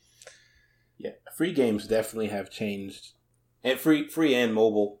 Yeah, free games definitely have changed. And free and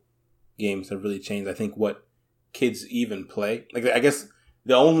mobile games have really changed, I think, what kids even play. Like, I guess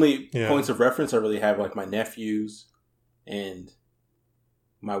the only points of reference I really have, like, my nephews and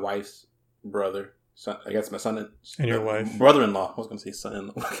my wife's brother. Son, I guess my son and your wife, brother-in-law. I was going to say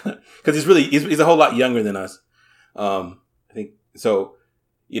son-in-law because he's a whole lot younger than us. I think so.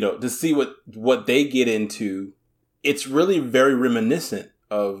 To see what they get into, it's really very reminiscent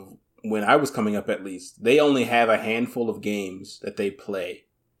of when I was coming up. At least they only have a handful of games that they play,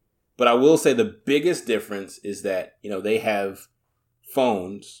 but I will say the biggest difference is that they have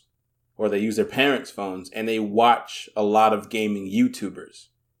phones, or they use their parents' phones, and they watch a lot of gaming YouTubers.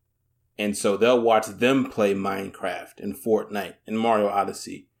 And so they'll watch them play Minecraft and Fortnite and Mario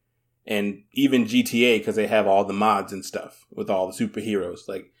Odyssey and even GTA because they have all the mods and stuff with all the superheroes.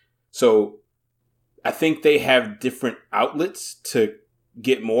 Like, so I think they have different outlets to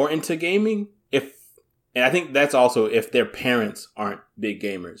get more into gaming. And I think that's also if their parents aren't big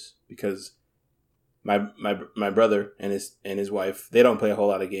gamers, because my brother and his wife, they don't play a whole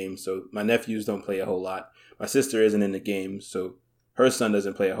lot of games. So my nephews don't play a whole lot. My sister isn't into games, so her son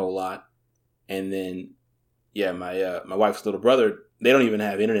doesn't play a whole lot. And then, yeah, my wife's little brother, they don't even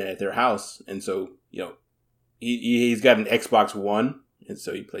have internet at their house. And so, he's got an Xbox One, and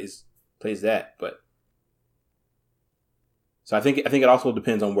so he plays that. But so I think it also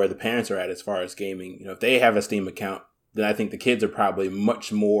depends on where the parents are at as far as gaming. If they have a Steam account, then I think the kids are probably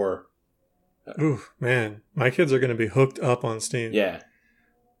much more. Ooh, man, my kids are going to be hooked up on Steam. Yeah.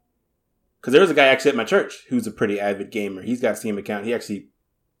 Because there was a guy actually at my church who's a pretty avid gamer. He's got a Steam account. He actually,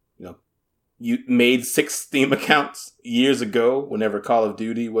 you made 6 Steam accounts years ago whenever Call of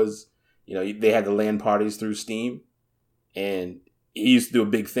Duty was, they had the LAN parties through Steam. And he used to do a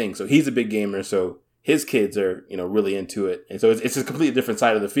big thing. So he's a big gamer. So his kids are, really into it. And so it's a completely different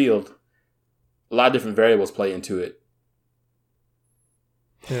side of the field. A lot of different variables play into it.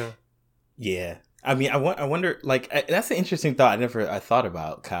 Yeah. Yeah. I mean, I wonder, that's an interesting thought I thought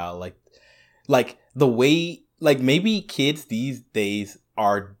about, Kyle. Like the way, maybe kids these days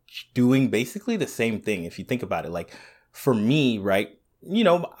are doing basically the same thing. If you think about it, like for me, right,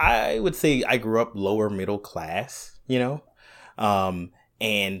 I would say I grew up lower middle class, and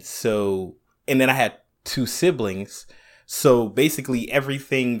then I had 2 siblings. So basically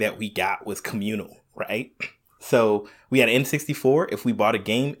everything that we got was communal, right? So we had an N64. If we bought a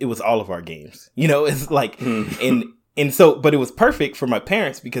game, it was all of our games, it's like, and so, but it was perfect for my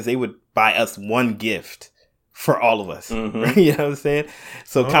parents because they would buy us one gift for all of us. Mm-hmm. Right? You know what I'm saying?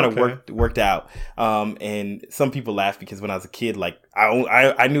 So it kind of worked out. And some people laugh because when I was a kid,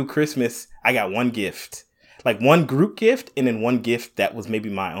 I knew Christmas, I got one gift, one group gift and then one gift that was maybe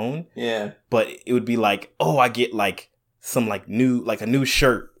my own. Yeah. But it would be I get some a new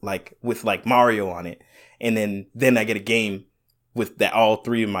shirt, with Mario on it. And then I get a game with that all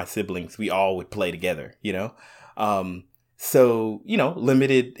 3 of my siblings, we all would play together, So,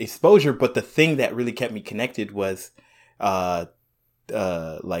 limited exposure. But the thing that really kept me connected was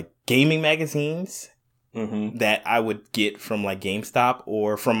gaming magazines that I would get from GameStop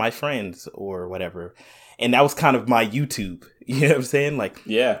or from my friends or whatever. And that was kind of my YouTube. You know what I'm saying?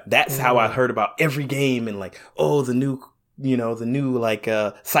 Yeah, that's how I heard about every game and the new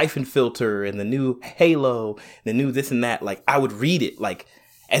siphon filter and the new Halo, the new this and that. I would read it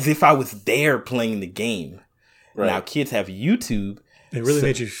as if I was there playing the game. Right. Now kids have YouTube. It really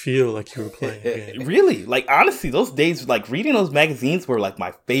made you feel like you were playing a game. Really, honestly, those days, reading those magazines were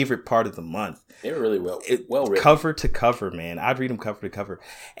my favorite part of the month. They were really well written, cover to cover, man. I'd read them cover to cover,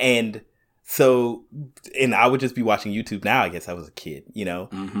 and so, and I would just be watching YouTube now. I guess I was a kid,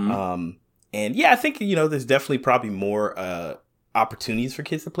 Mm-hmm. And yeah, I think, there's definitely probably more opportunities for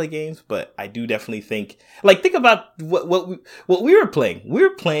kids to play games, but I do definitely think, think about what we were playing. We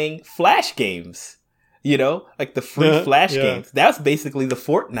were playing Flash games, the free Flash games. That's basically the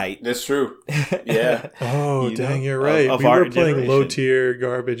Fortnite. That's true. Yeah. You're right. We were playing low tier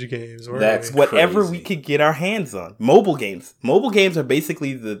garbage games. That's whatever we could get our hands on. Mobile games. Mobile games are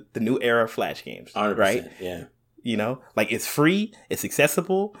basically the new era of Flash games, 100%, right? Yeah. It's free, it's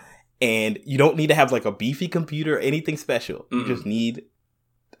accessible. And you don't need to have a beefy computer or anything special. You just need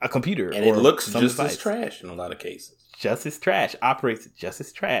a computer. And it looks just as trash in a lot of cases. Just as trash. Operates just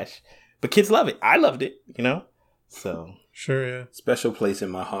as trash. But kids love it. I loved it, So. Sure, yeah. Special place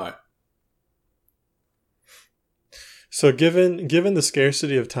in my heart. So given the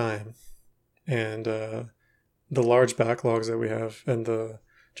scarcity of time and the large backlogs that we have and the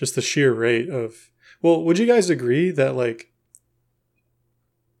sheer rate of... Well, would you guys agree that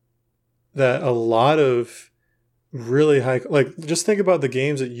that a lot of really high, just think about the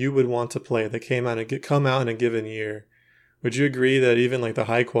games that you would want to play that come out in a given year. Would you agree that even the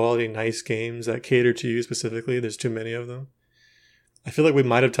high quality, nice games that cater to you specifically, there's too many of them? I feel like we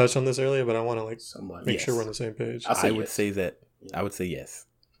might have touched on this earlier, but I want to make sure we're on the same page. I would say yes.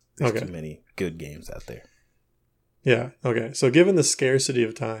 There's too many good games out there. Yeah. Okay. So given the scarcity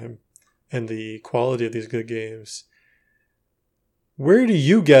of time and the quality of these good games, where do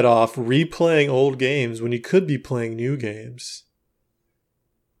you get off replaying old games when you could be playing new games?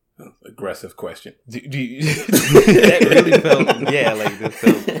 Aggressive question. Do you, that really felt,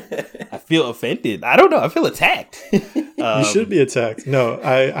 I feel offended. I don't know. I feel attacked. You should be attacked. No,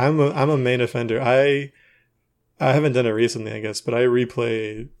 I'm a main offender. I haven't done it recently, I guess, but I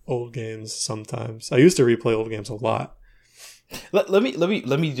replay old games sometimes. I used to replay old games a lot. Let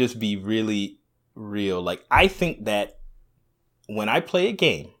me just be really real. I think that when I play a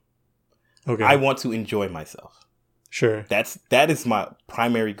game, I want to enjoy myself. Sure. That is my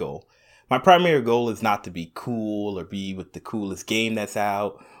primary goal. My primary goal is not to be cool or be with the coolest game that's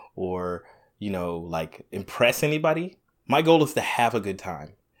out or, impress anybody. My goal is to have a good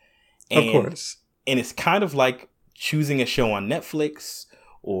time. Of course. And it's kind of like choosing a show on Netflix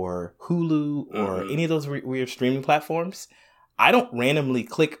or Hulu or any of those weird streaming platforms, I don't randomly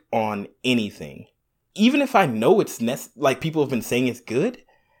click on anything. Even if I know it's like people have been saying it's good,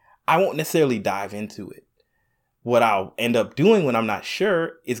 I won't necessarily dive into it. What I'll end up doing when I'm not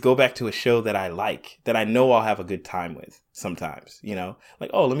sure is go back to a show that I like, that I know I'll have a good time with sometimes, you know,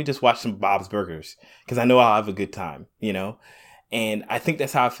 like, oh, let me just watch some Bob's Burgers because I know I'll have a good time, you know. And I think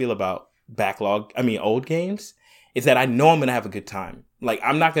that's how I feel about old games, is that I know I'm going to have a good time. Like,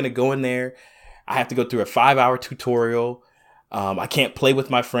 I'm not going to go in there. I have to go through a 5-hour tutorial. I can't play with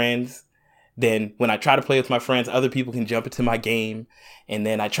my friends. Then when I try to play with my friends, other people can jump into my game. And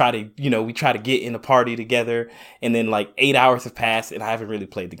then we try to get in a party together. And then like 8 hours have passed and I haven't really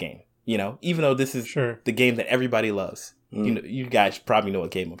played the game, you know, even though this is the game that everybody loves. You know, you guys probably know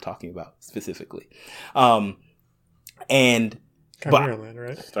what game I'm talking about specifically. And Chimera,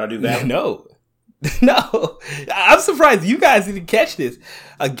 right? Stardew Valley? No, I'm surprised you guys didn't catch this.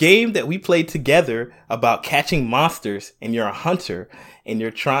 A game that we played together about catching monsters, and you're a hunter and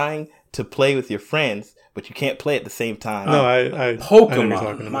you're trying to play with your friends, but you can't play at the same time. No, I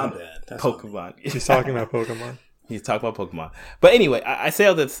Pokemon. My bad. That's Pokemon. He's talking about Pokemon. He's talking about Pokemon. But anyway, I say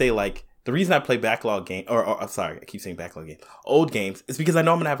all that to say, like, the reason I play backlog game, or sorry, I keep saying backlog game, old games, is because I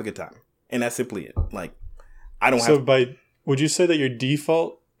know I'm gonna have a good time, and that's simply it. Like, I don't. Would you say that your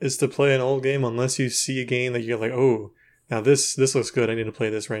default is to play an old game unless you see a game that you're like, oh, now this looks good, I need to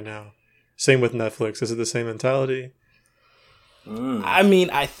play this right now? Same with Netflix. Is it the same mentality? I mean,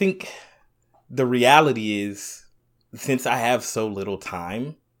 I think the reality is, since I have so little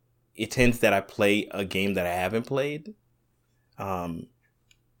time, it tends that I play a game that I haven't played.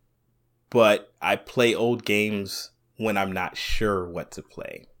 But I play old games when I'm not sure what to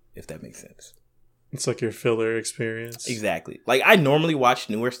play, if that makes sense. It's like your filler experience. Exactly. Like, I normally watch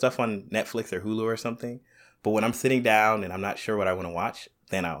newer stuff on Netflix or Hulu or something, but when I'm sitting down and I'm not sure what I want to watch,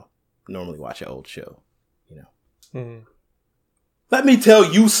 then I'll normally watch an old show, you know. Mm-hmm. Let me tell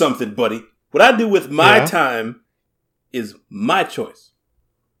you something, buddy. What I do with my time is my choice.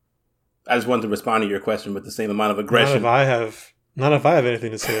 I just wanted to respond to your question with the same amount of aggression. Not if I have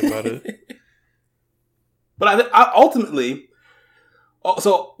anything to say about it. But I ultimately...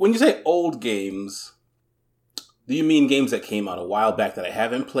 So, when you say old games, do you mean games that came out a while back that I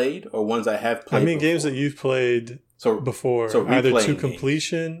haven't played, or ones I have played? I mean before? Games that you've played before, either to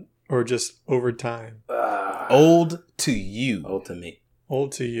completion or just over time. Old to you. Old to me.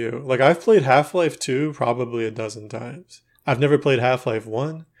 Old to you. Like, I've played Half-Life 2 probably a dozen times. I've never played Half-Life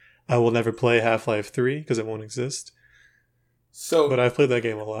 1. I will never play Half-Life 3 because it won't exist. But I've played that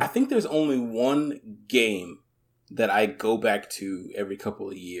game a lot. I think there's only one game that I go back to every couple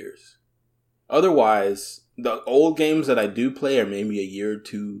of years. Otherwise, the old games that I do play are maybe a year or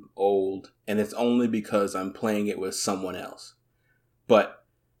two old, and it's only because I'm playing it with someone else. But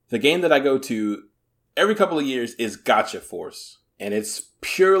the game that I go to every couple of years is Gotcha Force, and it's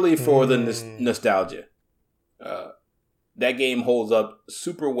purely for the nostalgia. That game holds up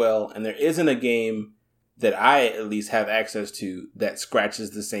super well, and there isn't a game that I at least have access to that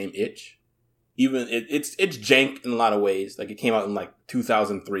scratches the same itch. Even it's jank in a lot of ways. Like, it came out in like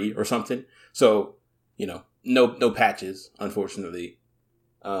 2003 or something. So, you know, no patches, unfortunately.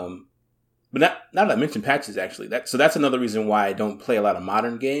 But now that I mentioned patches, actually, that's another reason why I don't play a lot of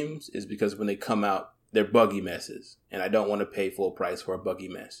modern games, is because when they come out, they're buggy messes, and I don't want to pay full price for a buggy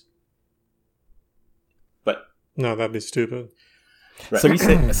mess. But no, that'd be stupid. Right. So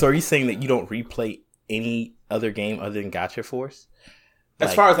are you saying that you don't replay any other game other than Gotcha Force?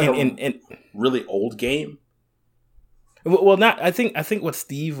 As far as a really old game? Well, not. I think what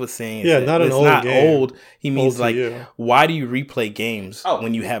Steve was saying is not an old game. Old. He means like, why do you replay games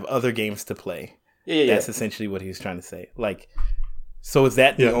when you have other games to play? Yeah. That's essentially what he was trying to say. Like, so is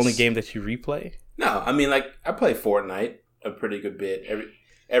that the only game that you replay? No, I mean, like, I play Fortnite a pretty good bit.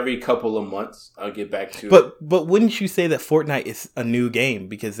 Every couple of months, I'll get back to it. But wouldn't you say that Fortnite is a new game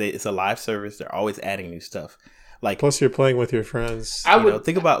because it's a live service? They're always adding new stuff. Like, plus, you're playing with your friends. I would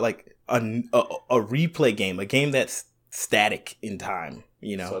think about like a replay game, a game that's static in time.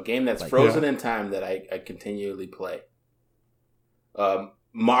 You know, so a game that's frozen in time that I continually play.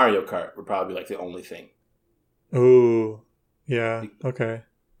 Mario Kart would probably be like the only thing. Ooh, yeah, okay.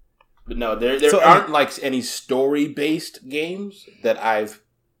 But no, there aren't like any story based games that I've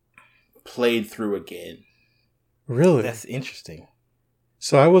played through again. Really, that's interesting.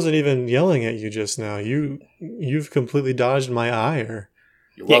 So I wasn't even yelling at you just now. You've completely dodged my ire.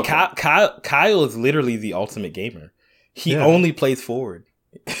 Kyle is literally the ultimate gamer. He only plays forward.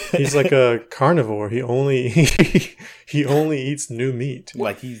 He's like a carnivore. He only eats new meat.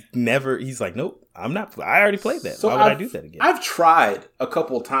 Like, he's like, nope, I'm not. I already played that. So Why would I do that again? I've tried a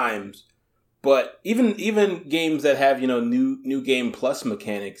couple times, but even games that have new game plus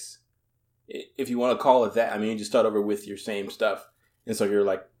mechanics, if you want to call it that, I mean, you just start over with your same stuff, and so you're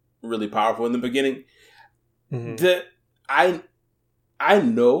like really powerful in the beginning. Mm-hmm. I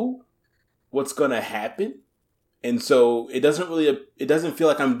know what's gonna happen, and so it doesn't feel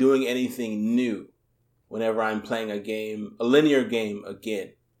like I'm doing anything new whenever I'm playing a linear game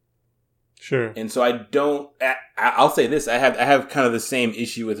again. Sure. And so I'll say this, I have kind of the same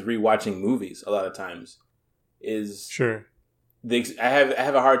issue with rewatching movies a lot of times. Sure. I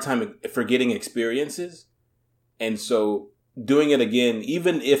have a hard time forgetting experiences. And so doing it again,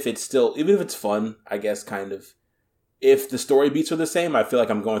 even if it's fun, I guess, kind of, if the story beats are the same, I feel like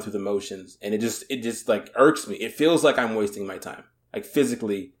I'm going through the motions, and it just like irks me. It feels like I'm wasting my time. Like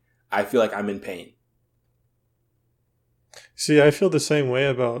physically, I feel like I'm in pain. See, I feel the same way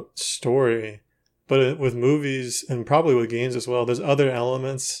about story, but with movies and probably with games as well, there's other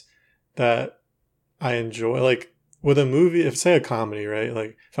elements that I enjoy. Like with a movie, if say a comedy, right?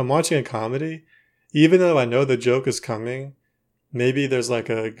 Like if I'm watching a comedy, even though I know the joke is coming, maybe there's like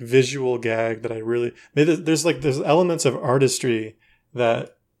a visual gag that there's elements of artistry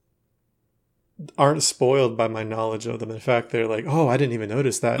that aren't spoiled by my knowledge of them. In fact, they're like, oh, I didn't even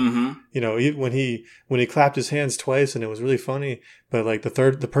notice that. Mm-hmm. When he clapped his hands twice and it was really funny, but like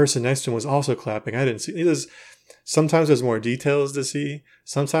the person next to him was also clapping. I didn't see. Sometimes there's more details to see.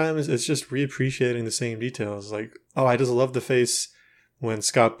 Sometimes it's just reappreciating the same details. Like, oh, I just love the face when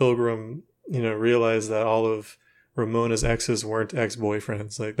Scott Pilgrim, realized that all of Ramona's exes weren't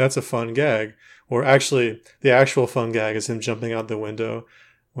ex-boyfriends. Like, that's a fun gag. Or actually, the actual fun gag is him jumping out the window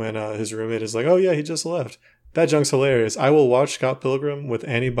when his roommate is like, oh yeah, he just left. That junk's hilarious. I will watch Scott Pilgrim with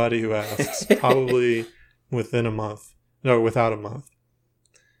anybody who asks, probably within a month. No, without a month.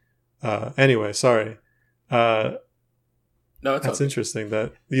 Anyway, sorry. No, that's interesting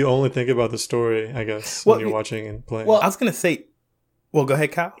that you only think about the story, I guess, when you're watching and playing. Well, I was going to say, well, go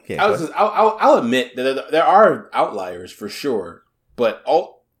ahead, Kyle. Yeah, I'll admit that there are outliers for sure, but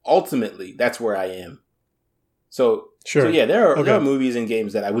ultimately, that's where I am. So, sure. So yeah, there are movies and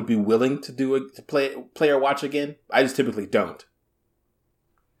games that I would be willing to play or watch again. I just typically don't.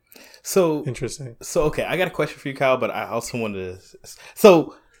 So interesting. So okay, I got a question for you, Kyle, but I also wanted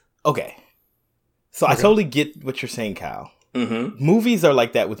to. Okay. I totally get what you're saying, Kyle. Mm-hmm. Movies are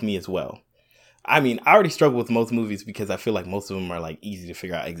like that with me as well. I mean, I already struggle with most movies because I feel like most of them are like easy to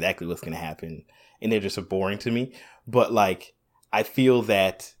figure out exactly what's going to happen, and they're just boring to me. But like, I feel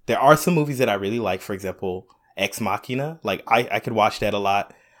that there are some movies that I really like. For example, Ex Machina. Like I could watch that a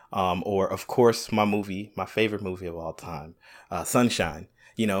lot. Or of course my favorite movie of all time, Sunshine.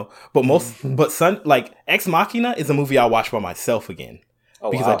 But like Ex Machina is a movie I'll watch by myself again.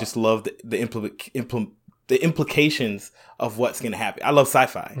 Because I just love the implications of what's going to happen. I love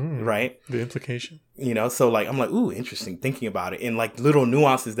sci-fi, right? The implication. So like, I'm like, ooh, interesting thinking about it. And like little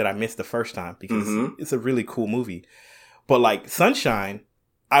nuances that I missed the first time because it's a really cool movie. But like Sunshine,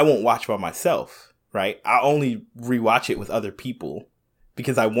 I won't watch by myself, right? I only rewatch it with other people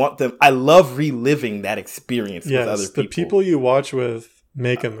because I love reliving that experience with other people. The people you watch with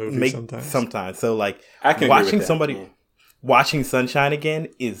make a movie sometimes. So like I can watching somebody... Yeah. Watching Sunshine again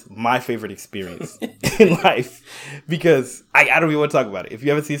is my favorite experience in life because I don't even want to talk about it. If you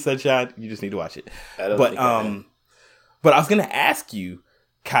haven't seen Sunshine, you just need to watch it. But I was going to ask you,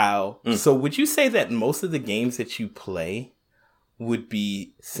 Kyle, so would you say that most of the games that you play would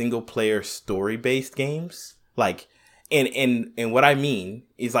be single player story based games? Like, and what I mean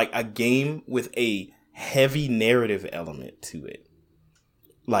is like a game with a heavy narrative element to it.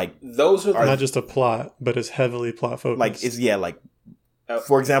 Like those are not just a plot, but it's heavily plot focused.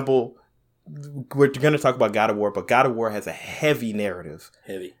 For example, we're going to talk about God of War, but God of War has a heavy narrative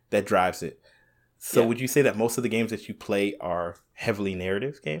that drives it. So would you say that most of the games that you play are heavily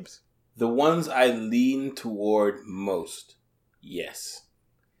narrative games? The ones I lean toward most, yes.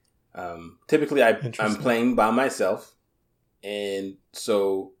 Typically, I'm playing by myself, and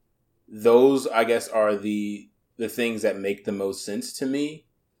so those, I guess, are the things that make the most sense to me.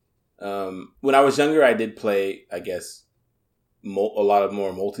 When I was younger, I did play, I guess, a lot of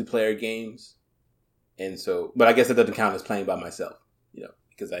more multiplayer games. And so, but I guess that doesn't count as playing by myself,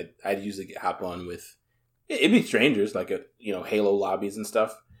 because I'd usually hop on with, it'd be strangers, like, Halo lobbies and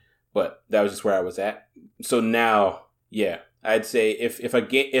stuff. But that was just where I was at. So now, yeah, I'd say if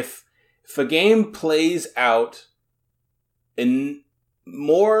a game plays out in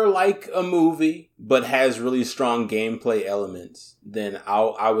more like a movie, but has really strong gameplay elements, then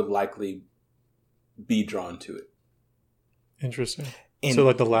I would likely be drawn to it. Interesting. So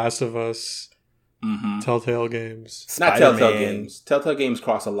like The Last of Us Telltale games. Not Telltale games. Telltale games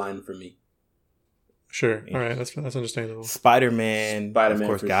cross a line for me. Sure. All right. That's understandable. Spider-Man, of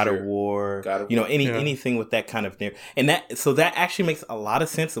course, God of War. Anything with that kind of and that actually makes a lot of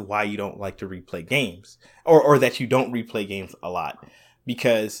sense of why you don't like to replay games, or that you don't replay games a lot.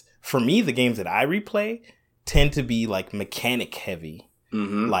 Because for me, the games that I replay tend to be like mechanic heavy.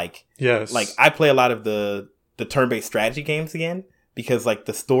 Like I play a lot of the turn-based strategy games again, because like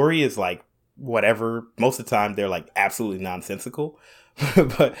the story is like whatever. Most of the time they're like absolutely nonsensical.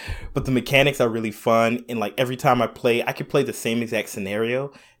 but the mechanics are really fun, and like every time I could play the same exact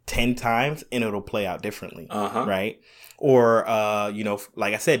scenario 10 times and it'll play out differently. Right? Or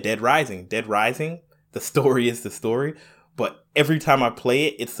like I said, Dead Rising, the story is the story, but every time I play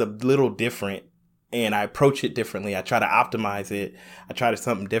it, it's a little different, and I approach it differently. I try to optimize it. I try to do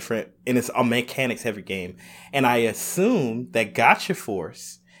something different, and it's a mechanics heavy game. And I assume that Gotcha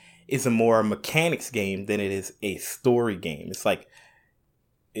Force is a more mechanics game than it is a story game. It's like,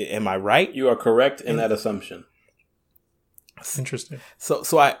 am I right? You are correct in that assumption. Interesting.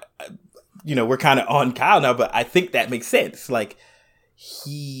 So I we're kind of on Kyle now, but I think that makes sense. Like,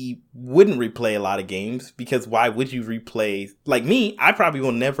 he wouldn't replay a lot of games, because why would you replay? Like me, I probably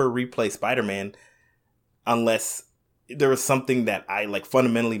will never replay Spider-Man unless there was something that I like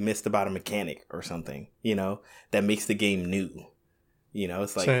fundamentally missed about a mechanic or something, that makes the game new.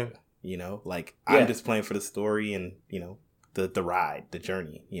 It's like, Same. I'm just playing for the story and, the ride, the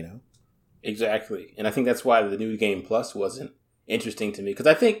journey, Exactly. And I think that's why the new game plus wasn't interesting to me, because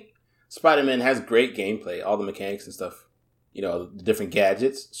I think Spider-Man has great gameplay, all the mechanics and stuff, the different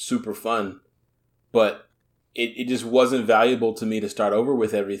gadgets, super fun, but it just wasn't valuable to me to start over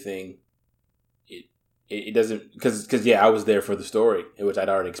with everything. It doesn't, because I was there for the story, which I'd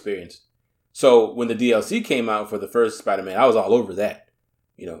already experienced. So when the DLC came out for the first Spider-Man, I was all over that.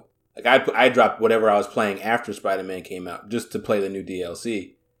 Like I dropped whatever I was playing after Spider-Man came out just to play the new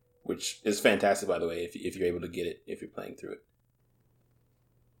DLC, which is fantastic, by the way, if you're able to get it, if you're playing through it.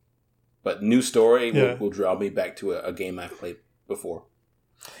 But new story will draw me back to a game I've played before.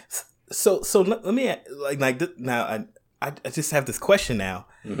 So let me now. I just have this question now.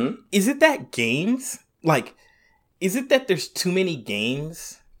 Is it that games is it that there's too many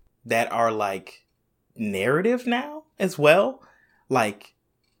games that are like narrative now as well? Like,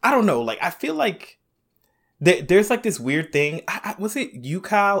 I don't know. Like, I feel like there's like this weird thing. Was it you,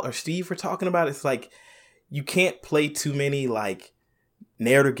 Kyle, or Steve were talking about? It's like you can't play too many like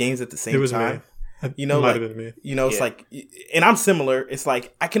narrative games at the same time. It was me. It might have been me. It's like, and I'm similar. It's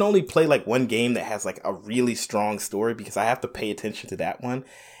like I can only play like one game that has like a really strong story, because I have to pay attention to that one.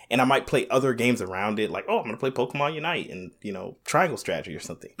 And I might play other games around it, like, I'm going to play Pokemon Unite and, Triangle Strategy or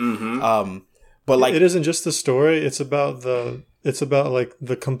something. But like, it isn't just the story. It's about like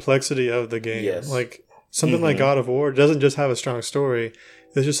the complexity of the game. Yes. Like something like God of War doesn't just have a strong story.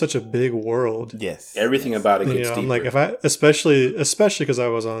 It's just such a big world. Yes. Everything about it gets deeper. I'm like, especially because I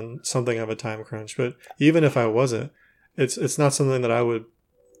was on something of a time crunch, but even if I wasn't, it's not something that I would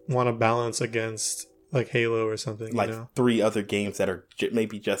want to balance against like Halo or something. Like 3 other games that are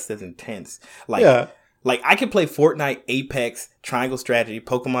maybe just as intense. Like I could play Fortnite, Apex, Triangle Strategy,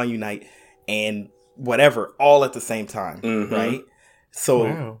 Pokemon Unite, and whatever all at the same time, right?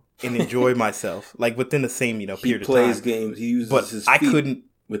 So and enjoy myself like within the same period of time. He plays games. He uses his feet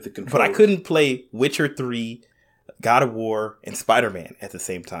with the controller. But I couldn't play Witcher 3, God of War, and Spider-Man at the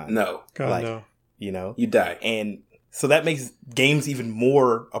same time. No, God, no. You die. And so that makes games even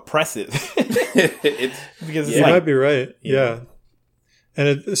more oppressive. Because you might be right. Yeah.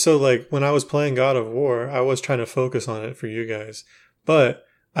 And so like when I was playing God of War, I was trying to focus on it for you guys, but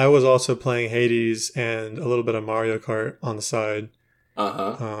I was also playing Hades and a little bit of Mario Kart on the side.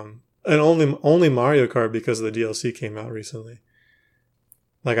 And only Mario Kart because the DLC came out recently.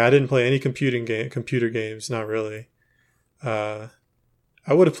 Like I didn't play any computer games, not really. I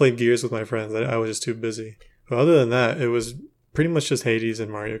would have played Gears with my friends. I was just too busy. But other than that, it was pretty much just Hades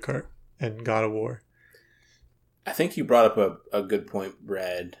and Mario Kart and God of War. I think you brought up a good point,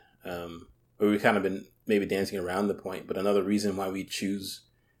 Brad. We've kind of been maybe dancing around the point, but another reason why we choose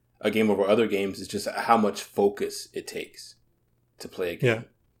a game over other games is just how much focus it takes to play a game. Yeah.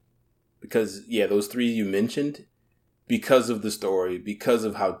 Because, those 3 you mentioned, because of the story, because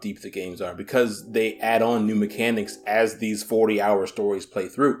of how deep the games are, because they add on new mechanics as these 40-hour stories play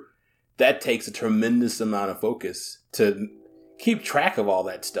through, that takes a tremendous amount of focus to keep track of all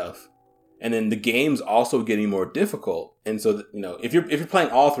that stuff. And then the game's also getting more difficult. And so, if you're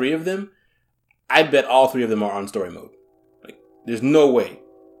playing all 3 of them, I bet all 3 of them are on story mode. Like, there's no way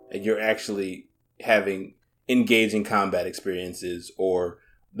that you're actually having engaging combat experiences or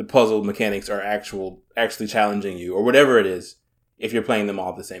the puzzle mechanics are actually challenging you, or whatever it is, if you're playing them all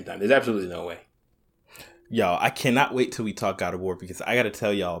at the same time. There's absolutely no way. Y'all, I cannot wait till we talk God of War, because I got to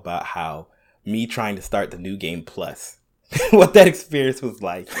tell y'all about how me trying to start the New Game Plus, what that experience was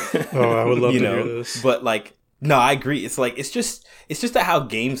like. Oh, I would love to hear this. But like, no, I agree. It's like, it's just that how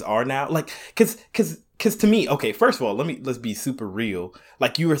games are now. Like, cause to me, okay, first of all, let's be super real.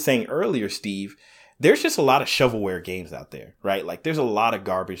 Like you were saying earlier, Steve, there's just a lot of shovelware games out there, right? Like there's a lot of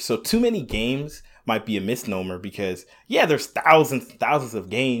garbage. So too many games might be a misnomer, because yeah, there's thousands and thousands of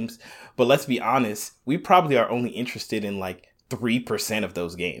games, but let's be honest, we probably are only interested in like 3% of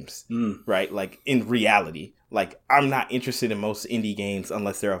those games, right? Like in reality, like I'm not interested in most indie games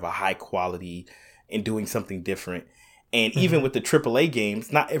unless they're of a high quality and doing something different. And even with the AAA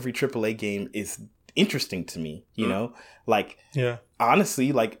games, not every AAA game is interesting to me, you know? Like,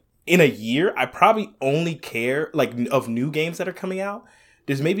 honestly, like in a year, I probably only care, like of new games that are coming out,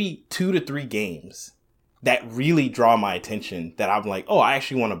 there's maybe 2 to 3 games that really draw my attention that I'm like, oh, I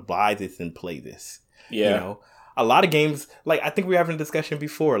actually want to buy this and play this. Yeah. You know, a lot of games, like I think we were having a discussion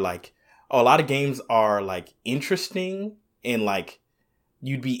before, like a lot of games are like interesting and like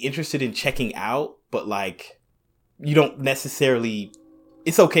you'd be interested in checking out, but like you don't necessarily,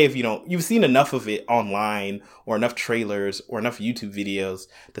 it's okay if you've seen enough of it online or enough trailers or enough YouTube videos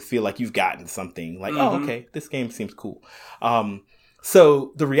to feel like you've gotten something like, oh, okay, this game seems cool.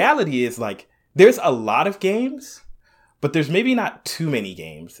 So the reality is like, there's a lot of games, but there's maybe not too many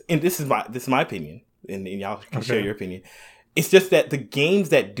games. And this is my opinion, and y'all can share your opinion. It's just that the games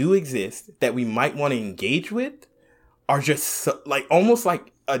that do exist that we might want to engage with are just so, like almost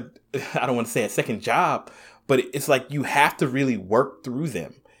like I don't want to say a second job, but it's like you have to really work through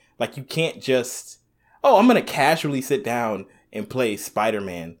them. Like you can't just, oh, I'm going to casually sit down and play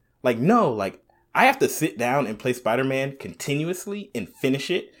Spider-Man. Like, no, like I have to sit down and play Spider-Man continuously and finish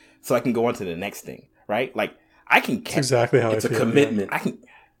it so I can go on to the next thing, right? Like I can. That's exactly how it's I feel. It's a commitment.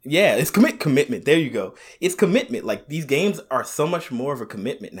 Yeah, it's commitment. There you go. It's commitment. Like these games are so much more of a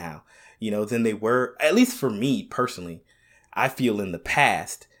commitment now, than they were, at least for me personally. I feel in the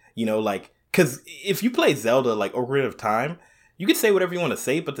past, like, because if you play Zelda, like Ocarina of Time, you could say whatever you want to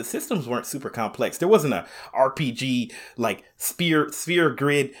say, but the systems weren't super complex. There wasn't a RPG, like sphere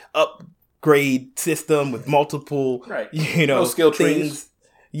grid upgrade system with multiple, no skill trees.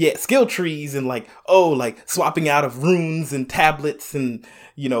 Yeah, skill trees and like swapping out of runes and tablets and,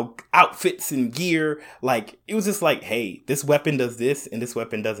 outfits and gear. Like, it was just like, hey, this weapon does this and this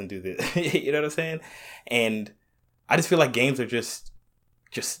weapon doesn't do this. You know what I'm saying? And I just feel like games are just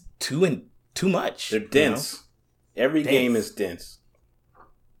too much. They're dense. Every game is dense.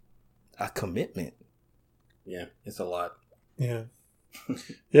 A commitment. Yeah, it's a lot. Yeah.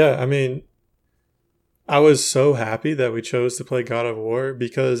 Yeah, I mean, I was so happy that we chose to play God of War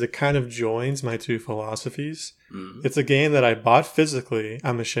because it kind of joins my two philosophies. It's a game that I bought physically.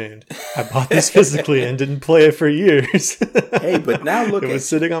 I'm ashamed. I bought this physically and didn't play it for years. Hey, but now look, it was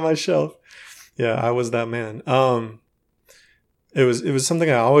sitting on my shelf. Yeah, I was that man. It was something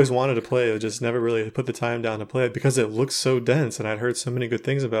I always wanted to play. I just never really put the time down to play it because it looks so dense, and I'd heard so many good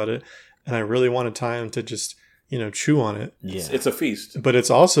things about it, and I really wanted time to just chew on it. Yeah, it's a feast. But it's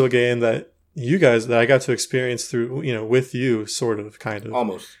also a game that I got to experience through, with you, sort of, kind of.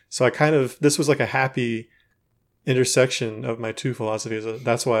 Almost. So this was like a happy intersection of my two philosophies.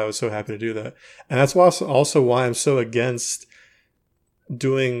 That's why I was so happy to do that. And that's also why I'm so against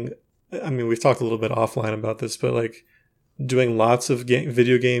doing, I mean, we've talked a little bit offline about this, but like doing lots of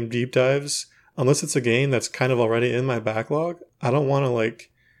video game deep dives, unless it's a game that's kind of already in my backlog. I don't want to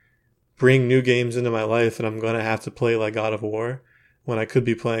like bring new games into my life and I'm going to have to play like God of War when I could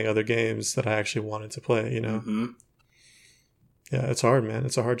be playing other games that I actually wanted to play, Mm-hmm. Yeah, it's hard, man.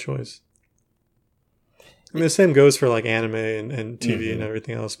 It's a hard choice. I mean, the same goes for like anime and TV and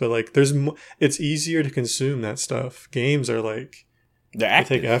everything else, but like it's easier to consume that stuff. Games are like, they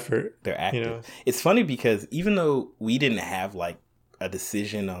take effort. They're active. It's funny because even though we didn't have like a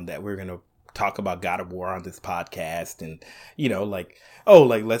decision on that we're going to talk about God of War on this podcast and,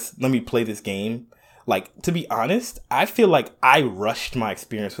 let me play this game. Like, to be honest, I feel like I rushed my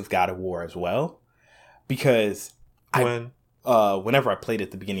experience with God of War as well because whenever I played it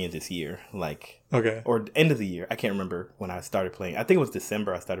at the beginning of this year, like, okay, or end of the year, I can't remember when I started playing. I think it was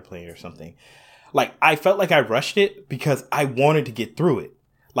December I started playing or something. Like, I felt like I rushed it because I wanted to get through it.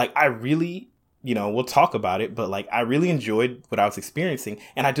 Like, I really, we'll talk about it, but like, I really enjoyed what I was experiencing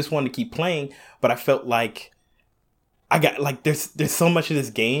and I just wanted to keep playing, but I felt like I got, like, there's so much of this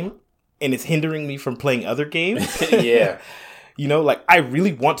game and it's hindering me from playing other games. Yeah. Like, I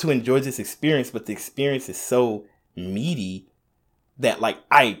really want to enjoy this experience, but the experience is so meaty that like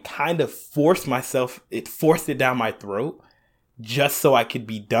I kind of forced it down my throat just so I could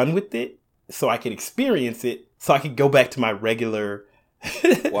be done with it, so I could experience it, so I could go back to my regular,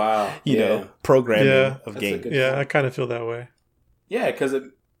 wow, programming of games. Yeah, I kind of feel that way. Yeah, because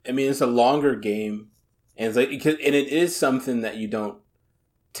it's a longer game, and it's like, and it is something that you don't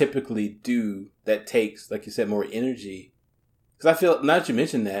typically do that takes, like you said, more energy. Because I feel, now that you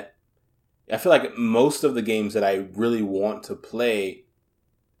mentioned that, I feel like most of the games that I really want to play,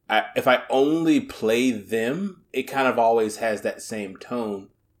 if I only play them, it kind of always has that same tone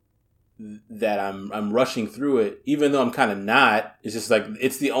that I'm rushing through it, even though I'm kind of not. It's just like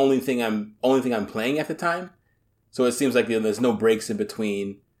it's the only thing I'm playing at the time. So it seems like there's no breaks in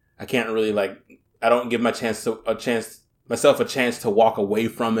between. I can't really I don't give myself a chance to walk away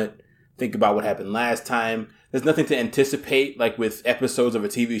from it, think about what happened last time. There's nothing to anticipate, like with episodes of a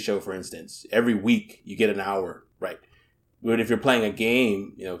TV show, for instance. Every week you get an hour, right? But if you're playing a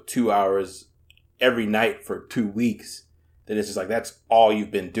game, 2 hours every night for 2 weeks, then it's just like that's all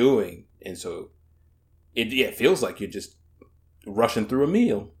you've been doing. And so it feels like you're just rushing through a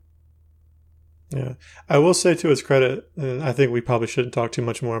meal. Yeah. I will say, to its credit, and I think we probably shouldn't talk too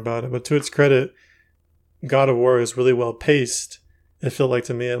much more about it, but to its credit, God of War is really well paced, it felt like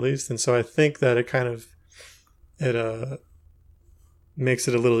to me at least. And so I think that it makes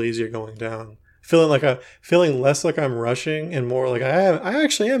it a little easier going down. Feeling less like I'm rushing and more like I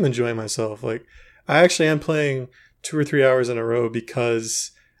actually am enjoying myself. Like I actually am playing 2 or 3 hours in a row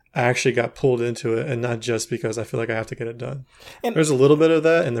because I actually got pulled into it, and not just because I feel like I have to get it done. And there's a little bit of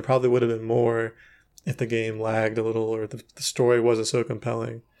that, and there probably would have been more if the game lagged a little, or the story wasn't so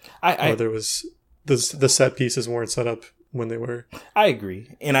compelling, or there was the set pieces weren't set up when they were. I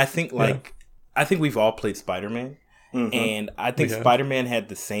agree, and I think I think we've all played Spider-Man, and I think Spider-Man had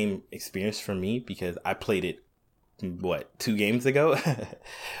the same experience for me because I played it 2 games ago.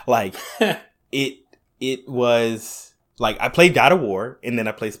 Like it was. Like, I played God of War, and then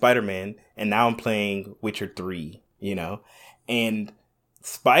I played Spider-Man, and now I'm playing Witcher 3, And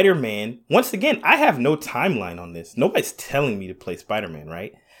Spider-Man, once again, I have no timeline on this. Nobody's telling me to play Spider-Man,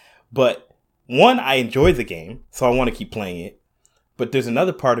 right? But, one, I enjoy the game, so I want to keep playing it. But there's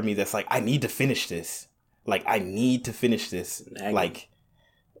another part of me that's like, I need to finish this. Nagging.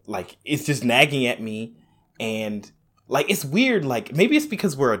 Like, it's just nagging at me, and... it's weird, maybe it's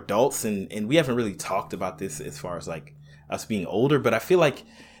because we're adults and we haven't really talked about this as far as, us being older, but I feel like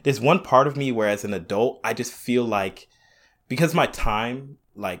there's one part of me where as an adult, I just feel like, because my time,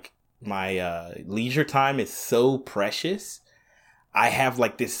 my leisure time is so precious, I have,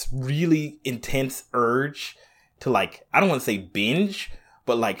 this really intense urge to, I don't want to say binge,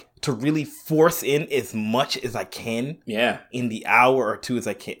 but, to really force in as much as I can in the hour or 2 as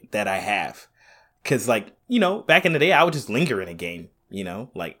I can that I have. Because, back in the day, I would just linger in a game,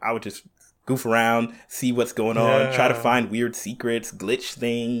 I would just goof around, see what's going on, try to find weird secrets, glitch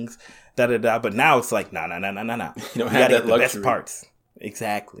things, da-da-da. But now it's like, nah. You don't you have that the luxury. best parts.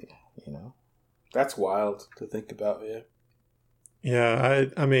 Exactly, That's wild to think about, yeah. Yeah,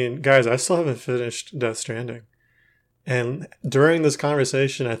 I mean, guys, I still haven't finished Death Stranding. And during this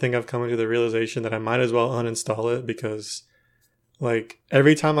conversation, I think I've come to the realization that I might as well uninstall it because...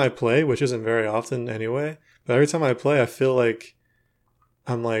 every time I play, which isn't very often anyway, but every time I play, I feel like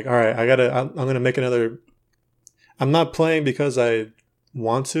I'm like, all right, I'm going to make another. I'm not playing because I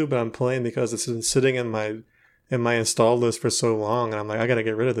want to, but I'm playing because it's been sitting in my installed list for so long. And I'm like, I got to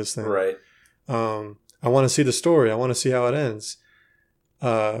get rid of this thing. Right. I want to see the story. I want to see how it ends.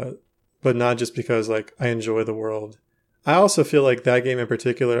 But not just because I enjoy the world. I also feel like that game in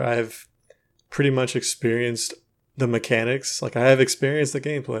particular, I've pretty much experienced the mechanics. I have experienced the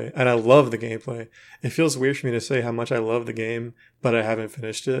gameplay, and I love the gameplay. It feels weird for me to say how much I love the game, but I haven't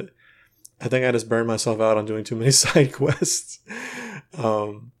finished it. I think I just burned myself out on doing too many side quests,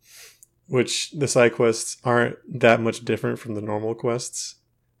 which the side quests aren't that much different from the normal quests.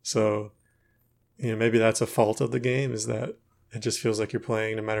 So, maybe that's a fault of the game, is that it just feels like you're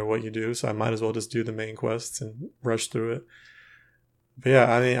playing no matter what you do. So I might as well just do the main quests and rush through it. But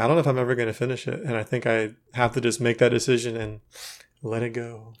yeah, I mean, I don't know if I'm ever going to finish it. And I think I have to just make that decision and let it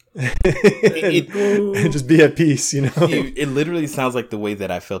go. and just be at peace, It literally sounds like the way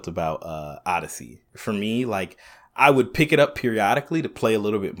that I felt about Odyssey. For me, I would pick it up periodically to play a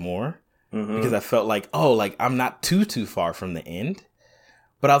little bit more. Because I felt like, I'm not too far from the end.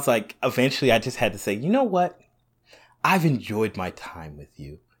 But I was like, eventually I just had to say, you know what? I've enjoyed my time with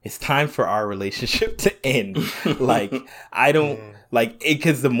you. It's time for our relationship to end. I don't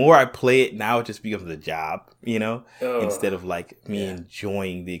because the more I play it now, it just becomes a job, instead of me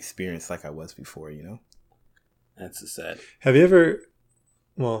enjoying the experience like I was before, That's sad. Have you ever?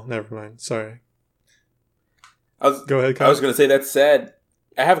 Well, never mind. Sorry. Go ahead, Kyle. I was going to say that's sad.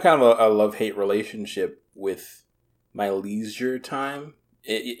 I have kind of a love-hate relationship with my leisure time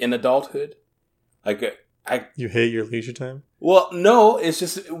in adulthood. Like, You hate your leisure time? well, no, it's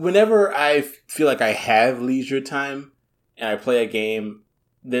just whenever I feel like I have leisure time and I play a game,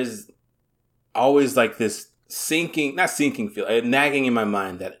 there's always like this nagging in my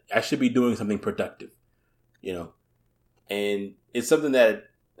mind that I should be doing something productive, you know? And it's something that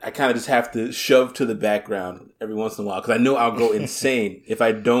I kind of just have to shove to the background every once in a while because I know I'll go insane if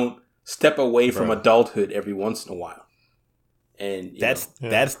I don't step away from adulthood every once in a while. And that's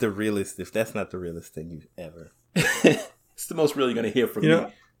the realest. If that's not the realest thing you've ever, it's the most real you're going to hear from me.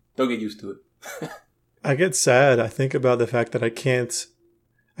 Don't get used to it. I get sad. I think about the fact that I can't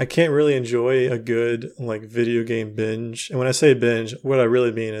really enjoy a good like video game binge. And when I say binge, what I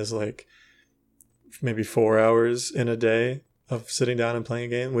really mean is like maybe 4 hours in a day of sitting down and playing a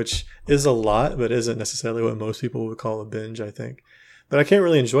game, which is a lot, but isn't necessarily what most people would call a binge, I think. But I can't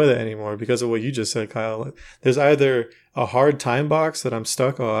really enjoy that anymore because of what you just said, Kyle. There's either a hard time box that I'm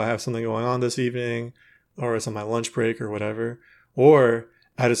stuck, I have something going on this evening, or it's on my lunch break or whatever, or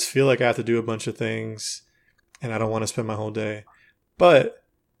I just feel like I have to do a bunch of things and I don't want to spend my whole day. But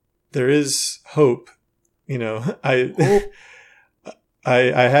there is hope. I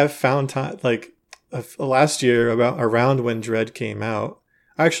have found time, like last year around when Dread came out.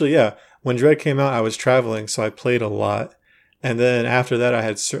 Actually, yeah, when Dread came out, I was traveling, so I played a lot. And then after that, I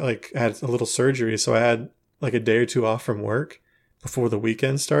had a little surgery, so I had like a day or two off from work before the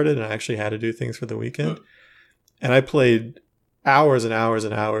weekend started, and I actually had to do things for the weekend. And I played hours and hours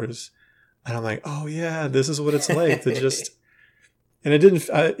and hours, and I'm like, oh yeah, this is what it's like to just. And it didn't,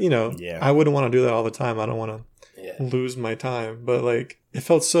 I wouldn't want to do that all the time. I don't want to lose my time, but like it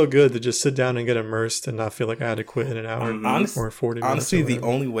felt so good to just sit down and get immersed and not feel like I had to quit in an hour or 40 minutes. Honestly, the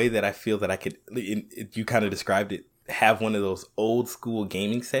only way that I feel that I could, you kind of described it, have one of those old school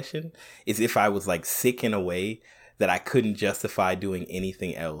gaming session is if I was like sick in a way that I couldn't justify doing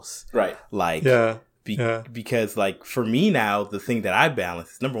anything else. Right. Like, because like for me now, the thing that I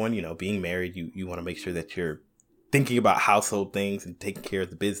balance is number one, being married, you want to make sure that you're thinking about household things and taking care of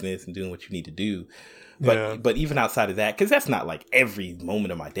the business and doing what you need to do. But even outside of that, because that's not like every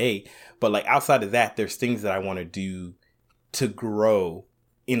moment of my day, but like outside of that, there's things that I want to do to grow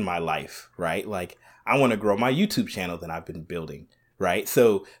in my life, right? Like I want to grow my YouTube channel that I've been building, right?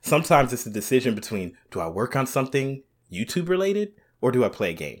 So sometimes it's a decision between, do I work on something YouTube related or do I play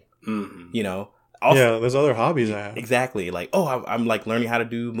a game? Mm-hmm. Also, there's other hobbies I have. Exactly. Like, I'm like learning how to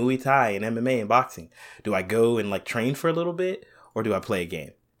do Muay Thai and MMA and boxing. Do I go and like train for a little bit or do I play a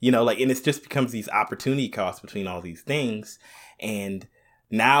game? And it just becomes these opportunity costs between all these things. And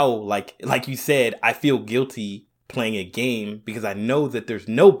now, like you said, I feel guilty playing a game because I know that there's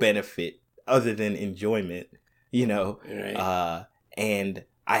no benefit other than enjoyment, Right. And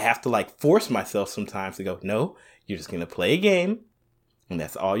I have to like force myself sometimes to go, no, you're just going to play a game. And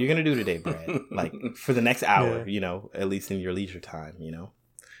that's all you're going to do today, Brad. Like for the next hour, at least in your leisure time,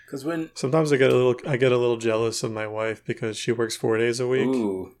 Because sometimes I get a little jealous of my wife because she works 4 days a week.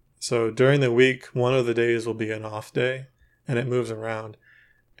 Ooh. So during the week, one of the days will be an off day and it moves around.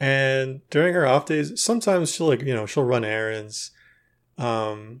 And during her off days, sometimes she'll run errands,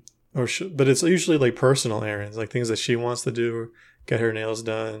 but it's usually like personal errands, like things that she wants to do, get her nails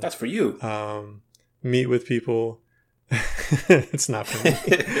done. That's for you. Meet with people. It's not for me.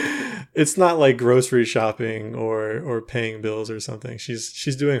 It's not like grocery shopping or paying bills or something.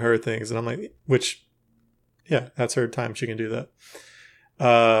 She's doing her things, and I'm like, that's her time. She can do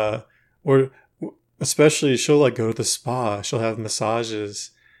that. Or especially she'll like go to the spa. She'll have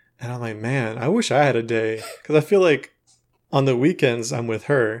massages, and I'm like, man, I wish I had a day because I feel like on the weekends I'm with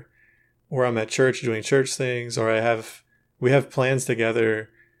her, or I'm at church doing church things, or we have plans together,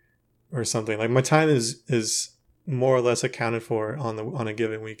 or something. Like my time is more or less accounted for on a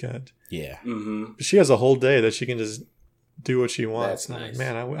given weekend. Yeah. Mm-hmm. She has a whole day that she can just do what she wants. That's nice.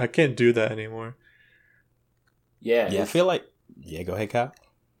 Like, man, I can't do that anymore. Yeah. I feel like. Yeah, go ahead, Kyle.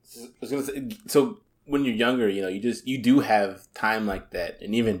 I was gonna say, so when you're younger, you do have time like that,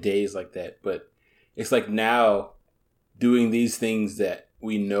 and even days like that. But it's like now, doing these things that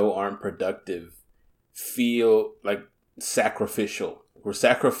we know aren't productive feel like sacrificial. We're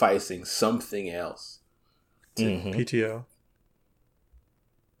sacrificing something else. PTO.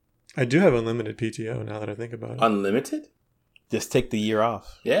 I do have unlimited PTO now that I think about it. Unlimited? Just take the year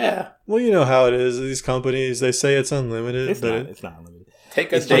off. Yeah. Well, you know how it is. These companies, they say it's unlimited. It's not unlimited.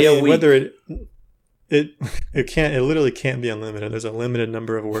 Take a day a week. it literally can't be unlimited. There's a limited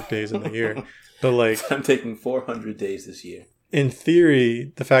number of work days in the year. But like, I'm taking 400 days this year. In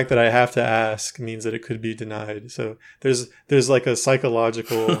theory, the fact that I have to ask means that it could be denied. So there's like a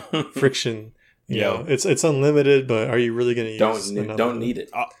psychological friction. You know, it's unlimited, but are you really going to use? Don't need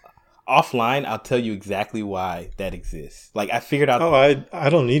it. Offline, I'll tell you exactly why that exists. Like I figured out. Oh, I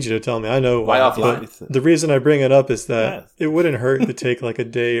don't need you to tell me. I know why offline. The reason I bring it up is that it wouldn't hurt to take like a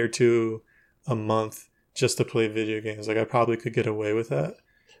day or two a month just to play video games. Like I probably could get away with that,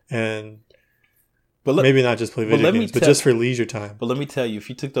 but maybe not just play video games, but just for leisure time. But let me tell you, if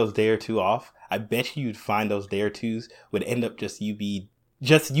you took those day or two off, I bet you'd find those day or twos would end up just you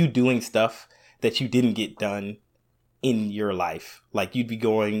doing stuff that you didn't get done in your life. Like you'd be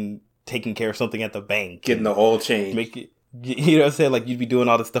taking care of something at the bank, getting the oil change. You know what I'm saying? Like you'd be doing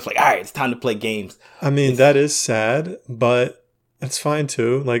all this stuff. Like, all right, it's time to play games. I mean, that is sad, but it's fine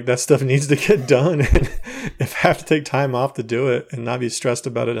too. Like that stuff needs to get done. And if I have to take time off to do it and not be stressed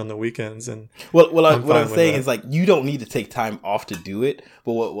about it on the weekends, and what I'm saying is like you don't need to take time off to do it.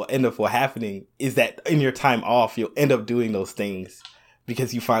 But what will end up happening is that in your time off, you'll end up doing those things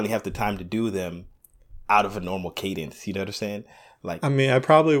because you finally have the time to do them out of a normal cadence. You know what I'm saying? Like, I mean, I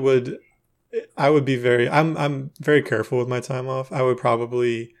probably would. I would be I'm very careful with my time off. I would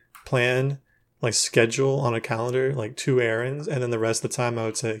probably plan. Like schedule on a calendar, like 2 errands, and then the rest of the time I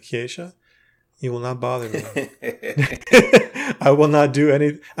would say, Keisha, you will not bother me. I will not do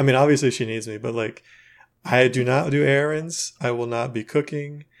any. I mean, obviously she needs me, but like, I do not do errands. I will not be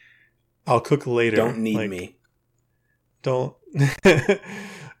cooking. I'll cook later. Don't need me. Don't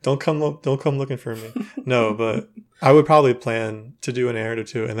come looking for me. No, but I would probably plan to do an errand or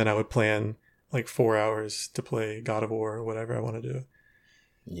two, and then I would plan like 4 hours to play God of War or whatever I want to do.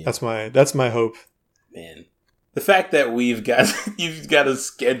 Yeah. That's my hope. Man, the fact that you've got to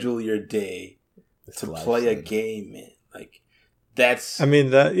schedule your day to play a game, man, like that's. I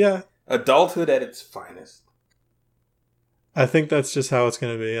mean adulthood at its finest. I think that's just how it's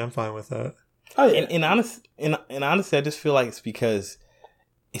going to be. I'm fine with that. Oh yeah. And honestly, I just feel like it's because,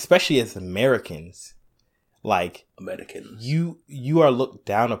 especially as Americans, you are looked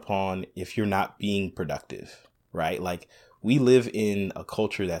down upon if you're not being productive, right? Like. We live in a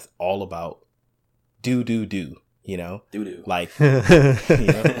culture that's all about do, you know? Do. Like, you know,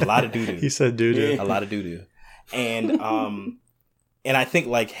 a lot of do. He said do. A lot of do. And I think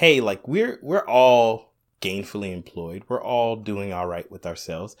like, hey, like we're all gainfully employed. We're all doing all right with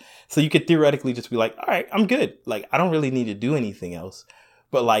ourselves. So you could theoretically just be like, all right, I'm good. Like, I don't really need to do anything else.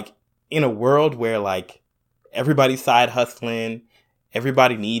 But like in a world where like everybody's side hustling,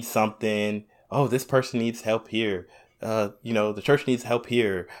 everybody needs something. Oh, this person needs help here. You know, the church needs help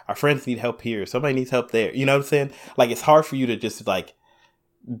here. Our friends need help here. Somebody needs help there. You know what I'm saying? Like, it's hard for you to just like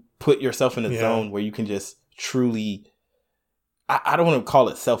put yourself in a zone where you can just truly, I don't want to call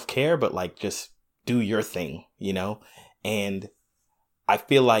it self-care, but like just do your thing, you know? And I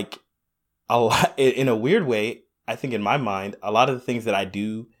feel like a lot, in a weird way, I think in my mind, a lot of the things that I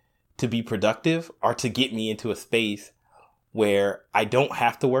do to be productive are to get me into a space where I don't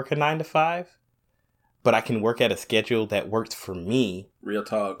have to work a 9 to 5. But I can work at a schedule that works for me. Real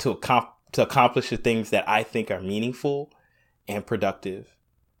talk. To accomplish the things that I think are meaningful and productive.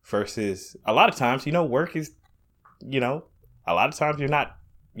 Versus a lot of times, you know, work is, you know, a lot of times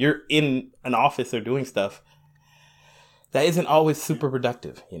you're in an office or doing stuff that isn't always super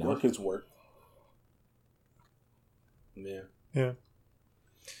productive, you know? Work is work. Yeah. Yeah.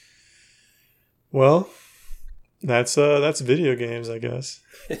 Well, that's video games, I guess.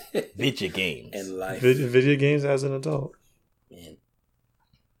 Video games and life. Video games as an adult. Man.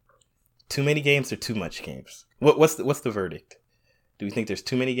 Too many games or too much games? What's the verdict? Do we think there's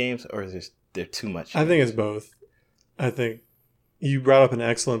too many games or is there too much? I think it's both. I think you brought up an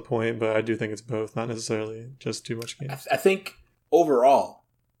excellent point, but I do think it's both, not necessarily just too much games. I think overall,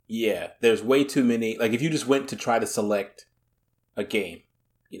 yeah, there's way too many. Like if you just went to try to select a game,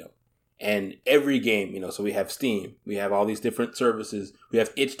 you know, and every game, you know, so we have Steam, we have all these different services, we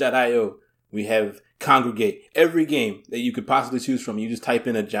have itch.io, we have Congregate. Every game that you could possibly choose from, you just type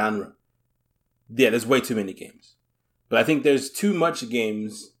in a genre. Yeah, there's way too many games. But I think there's too much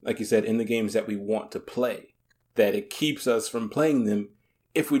games, like you said, in the games that we want to play, that it keeps us from playing them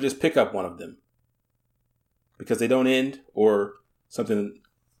if we just pick up one of them. Because they don't end or something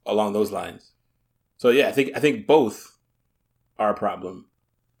along those lines. So yeah, I think both are a problem.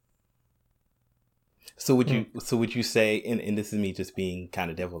 So would you say, and this is me just being kind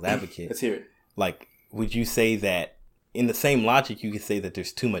of devil's advocate. Let's hear it. Like, would you say that in the same logic, you could say that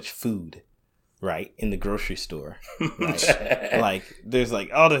there's too much food right, in the grocery store, right? Like, there's like,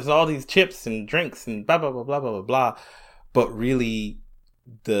 oh, there's all these chips and drinks and blah, blah, blah, blah, blah, blah, blah. But really,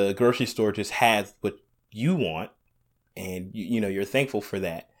 the grocery store just has what you want, and you know, you're thankful for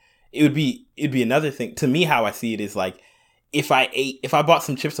that. It'd be another thing. To me, how I see it is like, if I bought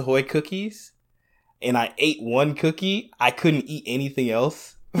some Chips Ahoy cookies and I ate one cookie, I couldn't eat anything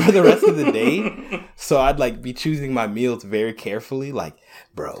else for the rest of the day. So I'd like be choosing my meals very carefully, like,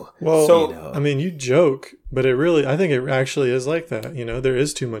 bro. Well, so, you know. I mean, you joke, but I think it actually is like that. You know, there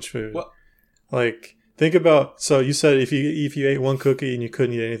is too much food. Well, like, think about, so you said if you ate one cookie and you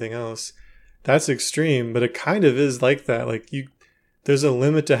couldn't eat anything else, that's extreme, but it kind of is like that. Like, there's a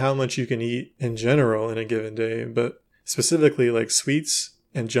limit to how much you can eat in general in a given day, but specifically like sweets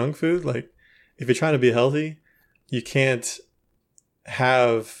and junk food, like if you're trying to be healthy, you can't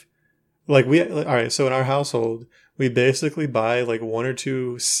have all right, so in our household, we basically buy like one or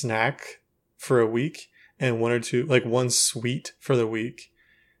two snack for a week and one or two, like one sweet for the week.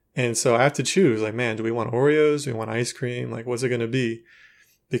 And so I have to choose, like, man, do we want Oreos? Do we want ice cream? Like, what's it going to be?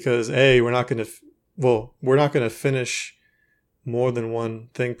 Because we're not going to finish more than one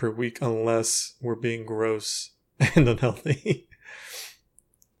thing per week unless we're being gross and unhealthy.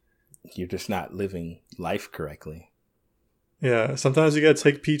 You're just not living life correctly. Yeah, sometimes you got to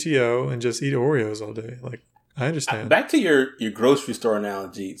take PTO and just eat Oreos all day. Like, I understand. Back to your grocery store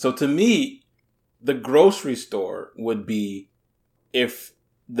analogy. So to me, the grocery store would be if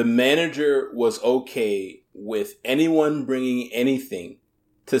the manager was okay with anyone bringing anything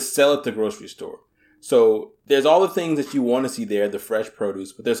to sell at the grocery store. So there's all the things that you want to see there, the fresh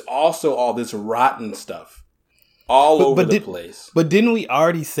produce, but there's also all this rotten stuff all over the place. But didn't we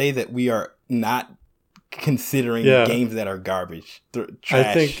already say that we are not considering games that are garbage,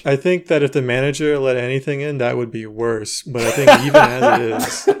 trash? I think that if the manager let anything in, that would be worse. But I think even as it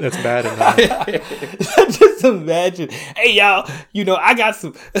is, that's bad enough. Just imagine, hey y'all, you know, I got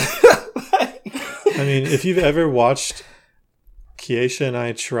some. I mean, if you've ever watched Kiesha and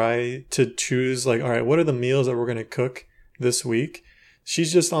I try to choose, like, all right, what are the meals that we're going to cook this week?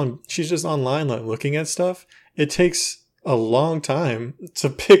 She's just online, like, looking at stuff. It takes a long time to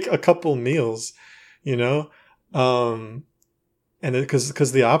pick a couple meals, you know? And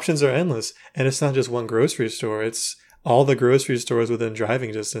because the options are endless, and it's not just one grocery store, it's all the grocery stores within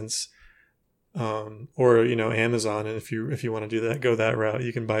driving distance, or, you know, Amazon. And if you want to do that, go that route,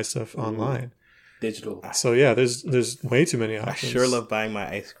 you can buy stuff online. Digital. So yeah, there's way too many options. I sure love buying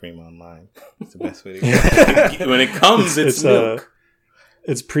my ice cream online. It's the best way to go. When it comes, it's milk.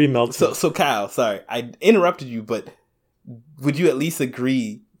 It's pre-melted. So Kyle, sorry, I interrupted you, but would you at least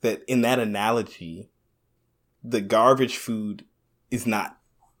agree that in that analogy, the garbage food is not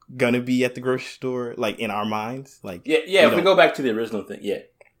gonna be at the grocery store, like in our minds? Like, yeah. If we go back to the original thing, yeah.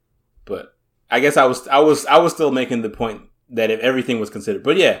 But I guess I was still making the point that if everything was considered,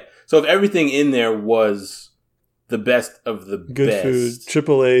 but yeah. So if everything in there was the best of the good best, food,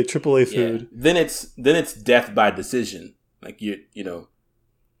 AAA food, then it's death by decision. Like you know,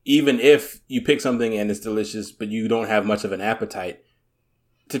 even if you pick something and it's delicious, but you don't have much of an appetite,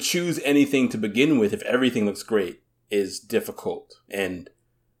 to choose anything to begin with, if everything looks great, is difficult and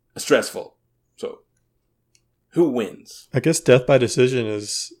stressful. So, who wins? I guess death by decision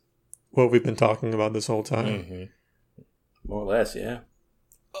is what we've been talking about this whole time. Mm-hmm. More or less, yeah.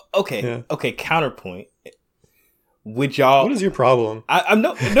 Okay. Yeah. Okay. Counterpoint. Would y'all? What is your problem? I'm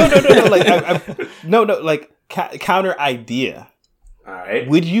no. Like, counter idea. All right.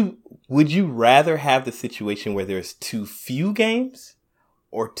 Would you rather have the situation where there's too few games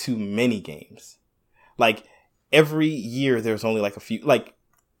or too many games? Like, every year there's only like a few. Like,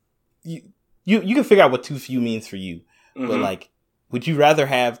 you can figure out what too few means for you. Mm-hmm. But like, would you rather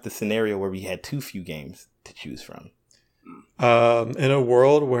have the scenario where we had too few games to choose from? In a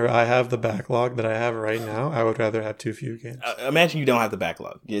world where I have the backlog that I have right now, I would rather have too few games. Imagine you don't have the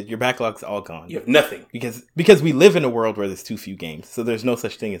backlog. Your backlog's all gone. You have nothing. Because we live in a world where there's too few games. So there's no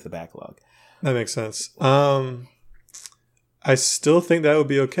such thing as a backlog. That makes sense. I still think that would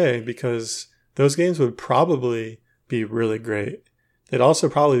be okay because those games would probably be really great. They'd also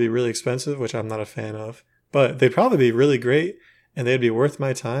probably be really expensive, which I'm not a fan of. But they'd probably be really great and they'd be worth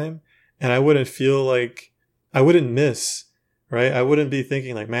my time. And I wouldn't feel like I wouldn't miss. Right? I wouldn't be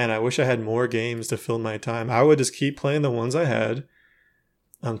thinking like, man, I wish I had more games to fill my time. I would just keep playing the ones I had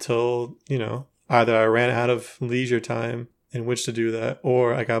until, you know, either I ran out of leisure time in which to do that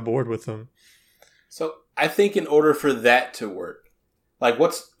or I got bored with them. So I think in order for that to work, like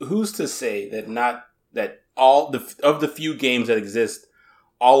who's to say that all the few games that exist,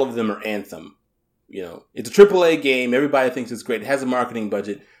 all of them are Anthem? You know, it's a AAA game. Everybody thinks it's great. It has a marketing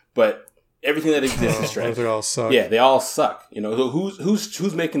budget, but Everything that exists is trash. They all suck. Yeah, they all suck. You know, so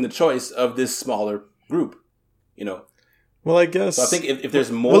who's making the choice of this smaller group? You know. Well, I guess. So I think if there's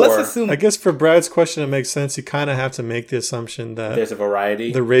more, well, let's assume. I guess for Brad's question, it makes sense. You kind of have to make the assumption that there's a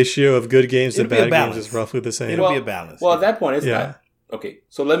variety. The ratio of good games to bad games is roughly the same. It'll be a balance. Well, at that point, it's not. Okay,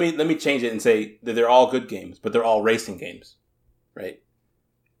 so let me change it and say that they're all good games, but they're all racing games, right?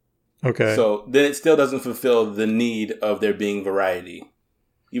 Okay. So then it still doesn't fulfill the need of there being variety,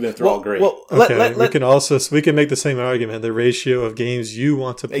 even if they're all great. Well, we can make the same argument. The ratio of games you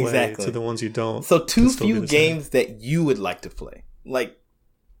want to play to the ones you don't. So too few games that you would like to play. Like,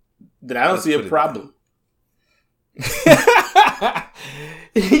 then I don't see a problem.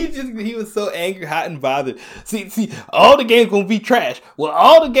 He was so angry, hot, and bothered. See, all the games gonna be trash. Well,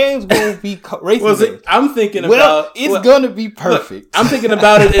 all the games gonna be racing games. I'm thinking about it's gonna be perfect. Look, I'm thinking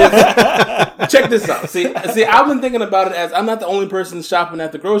about it as check this out. See, I've been thinking about it as I'm not the only person shopping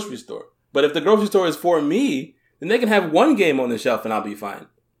at the grocery store. But if the grocery store is for me, then they can have one game on the shelf and I'll be fine.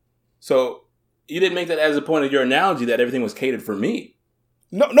 So you didn't make that as a point of your analogy that everything was catered for me.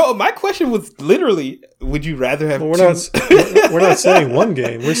 No. My question was literally, would you rather have? Well, we're not saying one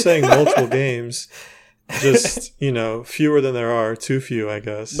game. We're saying multiple games. Just fewer than there are. Too few, I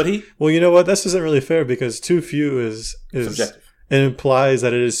guess. But well, you know what? This isn't really fair because too few is subjective. It implies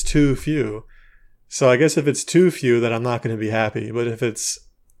that it is too few. So I guess if it's too few, then I'm not going to be happy. But if it's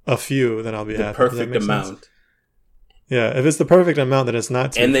a few, then I'll be happy. Perfect amount. Sense? Yeah, if it's the perfect amount, then it's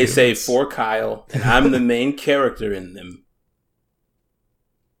not too and they few. say for Kyle, and I'm the main character in them.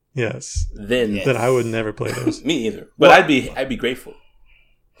 Yes. Then I would never play those. Me either. But I'd be grateful.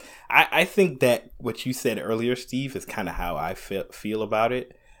 I think that what you said earlier, Steve, is kind of how I feel about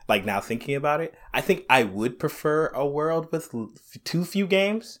it. Like now thinking about it, I think I would prefer a world with too few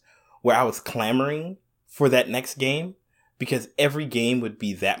games where I was clamoring for that next game because every game would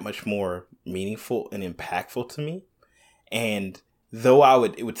be that much more meaningful and impactful to me. And though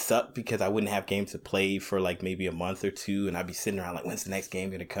it would suck because I wouldn't have games to play for like maybe a month or two and I'd be sitting around like, when's the next game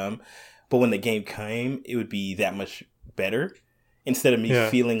going to come? But when the game came, it would be that much better instead of me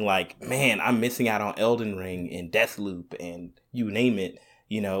feeling like, man, I'm missing out on Elden Ring and Deathloop and you name it,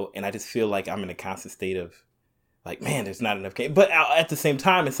 and I just feel like I'm in a constant state of like, man, there's not enough games. But at the same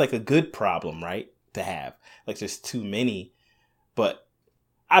time, it's like a good problem, right? To have like there's too many, but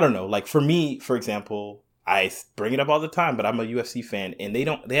I don't know. Like for me, for example, I bring it up all the time, but I'm a UFC fan and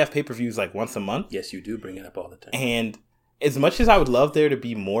they have pay-per-views like once a month. Yes, you do bring it up all the time. And as much as I would love there to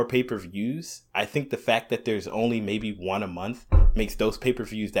be more pay-per-views, I think the fact that there's only maybe one a month makes those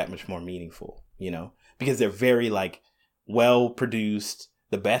pay-per-views that much more meaningful, because they're very like well produced,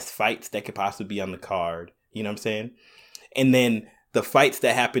 the best fights that could possibly be on the card. You know what I'm saying? And then the fights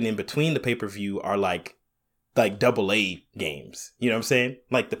that happen in between the pay-per-view are like AA games. You know what I'm saying?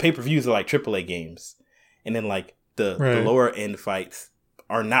 Like the pay-per-views are like AAA games. And then like the lower end fights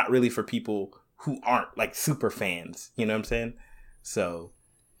are not really for people who aren't like super fans. You know what I'm saying? So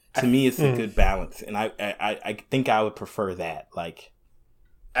to me, it's a good balance. And I think I would prefer that. Like,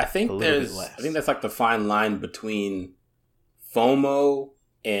 I think that's like the fine line between FOMO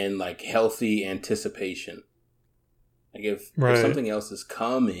and like healthy anticipation. Like if something else is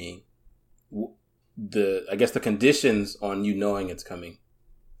coming, I guess the conditions on you knowing it's coming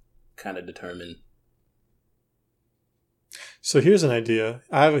kind of determine. So here's an idea.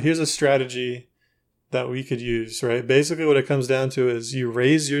 Here's a strategy that we could use, right? Basically what it comes down to is you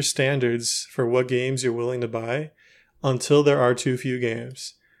raise your standards for what games you're willing to buy until there are too few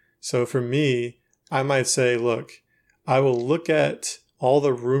games. So for me, I might say, look, I will look at all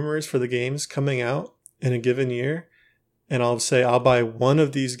the rumors for the games coming out in a given year, and I'll say I'll buy one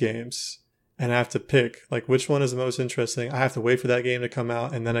of these games and I have to pick like which one is the most interesting. I have to wait for that game to come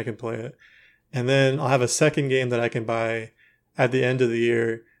out and then I can play it. And then I'll have a second game that I can buy at the end of the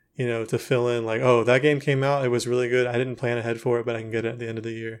year, to fill in like, oh, that game came out. It was really good. I didn't plan ahead for it, but I can get it at the end of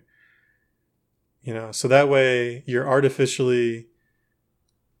the year. So that way you're artificially,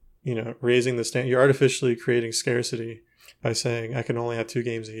 raising the standard. You're artificially creating scarcity by saying I can only have 2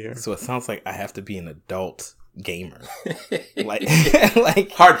 games a year. So it sounds like I have to be an adult gamer.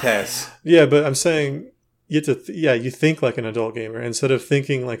 like hard pass. Yeah, but I'm saying you have to, you think like an adult gamer instead of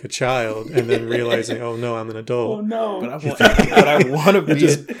thinking like a child and then realizing, oh no, I'm an adult. Oh no. But I want to be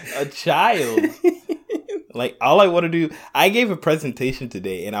a child. Like all I want to do, I gave a presentation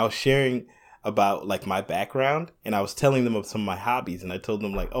today and I was sharing about like my background and I was telling them of some of my hobbies and I told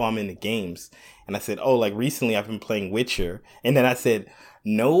them like, oh, I'm into games. And I said, oh, like recently I've been playing Witcher. And then I said,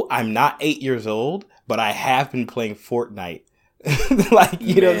 no, I'm not 8 years old, but I have been playing Fortnite. Like,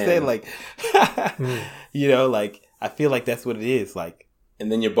 you know what I'm saying? Like, like, I feel like that's what it is. Like,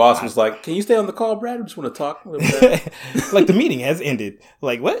 And then your boss was like, "Can you stay on the call, Brad? I just want to talk." Like the meeting has ended.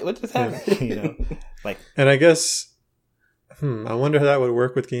 Like what just happened? And I guess, I wonder how that would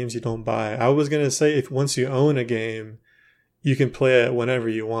work with games you don't buy. I was gonna say if once you own a game, you can play it whenever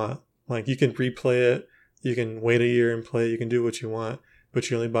you want. Like you can replay it, you can wait a year and play. You can do what you want, but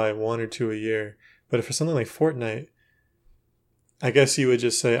you only buy 1 or 2 a year. But if for something like Fortnite, I guess you would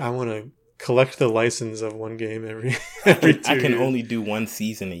just say, I want to collect the license of one game every 2 I can years. only do one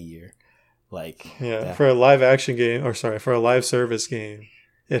season a year. For a live action game, for a live service game,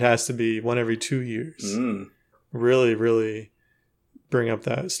 it has to be one every 2 years. Really, really bring up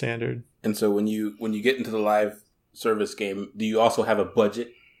that standard. And so when you get into the live service game, do you also have a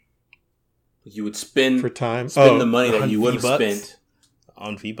budget? You would spend for time, the money that you would have spent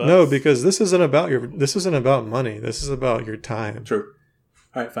on V-Bucks? No, because this isn't about money. This is about your time. True.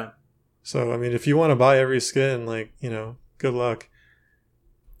 All right, fine. So, I mean, if you want to buy every skin, good luck.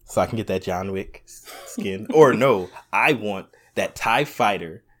 So I can get that John Wick skin. Or no, I want that TIE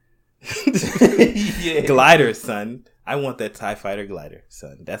Fighter glider, son. I want that TIE Fighter glider,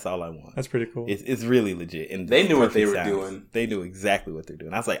 son. That's all I want. That's pretty cool. It's really legit. And they knew what they were doing. They knew exactly what they're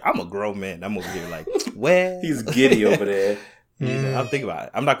doing. I was like, I'm a grown man. I'm over here like, well. He's giddy over there. I'm thinking about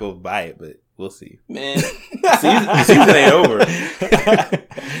it. I'm not going to buy it, but we'll see. Man, the season ain't over.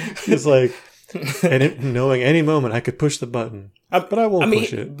 It's like, knowing any moment I could push the button, but I won't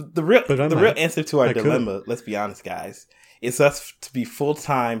push it. The real answer to our dilemma, let's be honest, guys, is us to be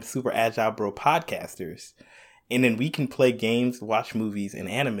full-time Super Agile Bro podcasters. And then we can play games, watch movies, and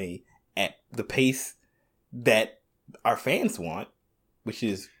anime at the pace that our fans want, which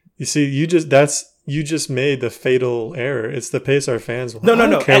is... You see, you just made the fatal error. It's the pace our fans want. No. I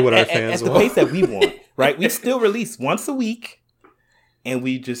don't care what our fans want. At the pace that we want, right? We still release once a week, and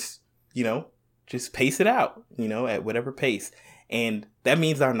we just pace it out, at whatever pace. And that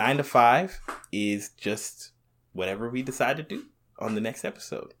means our 9 to 5 is just whatever we decide to do on the next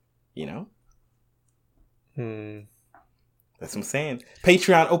episode, That's what I'm saying.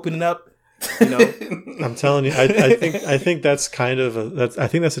 Patreon opening up, I'm telling you, I think that's kind of I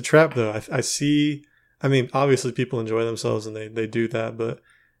think that's a trap though. I see. I mean, obviously people enjoy themselves and they do that, but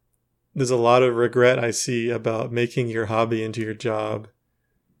there's a lot of regret I see about making your hobby into your job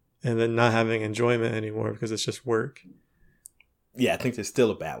and then not having enjoyment anymore because it's just work. Yeah, I think there's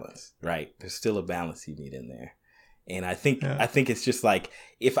still a balance, right? There's still a balance you need in there. And I think it's just like,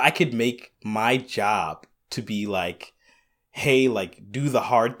 if I could make my job to be like, hey, do the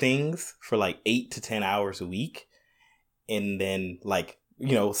hard things for 8 to 10 hours a week. And then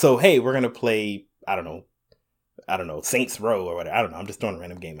so, hey, we're going to play, I don't know, Saints Row or whatever. I don't know. I'm just throwing a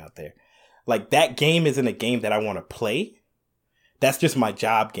random game out there. That game isn't a game that I want to play. That's just my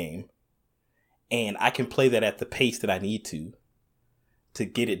job game. And I can play that at the pace that I need to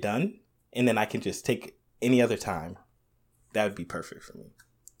get it done. And then I can just take any other time. That would be perfect for me.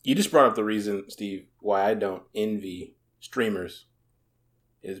 You just brought up the reason, Steve, why I don't envy streamers,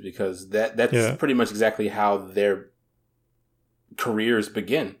 is because that's pretty much exactly how their careers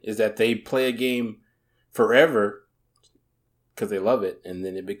begin, is that they play a game forever because they love it, and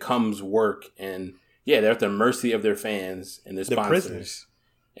then it becomes work, and they're at the mercy of their fans and their sponsors. Prisoners.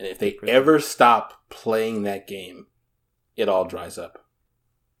 And if they ever stop playing that game, it all dries up.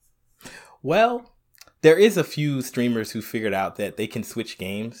 Well, there is a few streamers who figured out that they can switch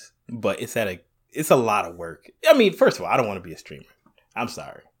games, but it's a lot of work. I mean, first of all, I don't want to be a streamer. I'm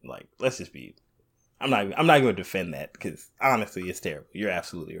sorry. Let's just be. I'm not going to defend that because honestly, it's terrible. You're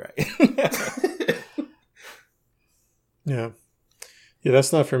absolutely right. Yeah,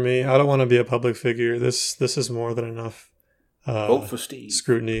 that's not for me. I don't want to be a public figure. This is more than enough. Vote for Steve.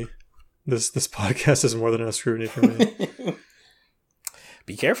 Scrutiny. This podcast is more than enough scrutiny for me.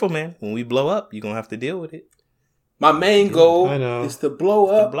 Be careful, man. When we blow up, you're going to have to deal with it. My main goal is to blow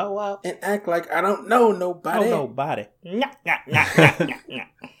up and act like I don't know nobody.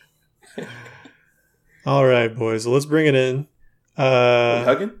 All right, boys. Let's bring it in. Are we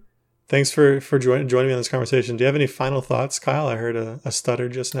hugging? Thanks for joining me on this conversation. Do you have any final thoughts, Kyle? I heard a stutter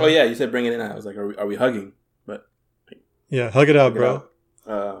just now. Oh, yeah. You said bring it in. I was like, are we hugging? But yeah, hug it out, bro.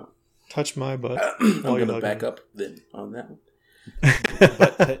 Touch my butt. I'm going to back up then on that one.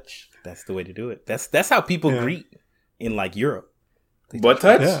 Butt touch. That's the way to do it. That's how people greet in Europe. Butt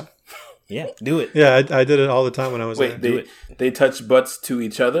touch? Yeah, do it. Yeah, I did it all the time when I was there. Wait, they touch butts to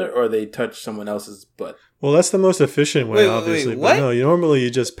each other or they touch someone else's butt? Well, that's the most efficient way, obviously. What? But no, normally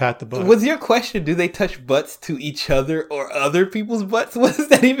you just pat the butt. Was your question, do they touch butts to each other or other people's butts? What does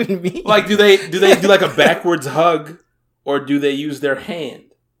that even mean? Do they do a backwards hug or do they use their hand?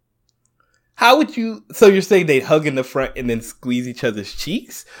 How would you? So you're saying they'd hug in the front and then squeeze each other's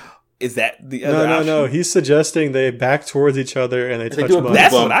cheeks? Is that the other option? No. He's suggesting they back towards each other and they touch butts.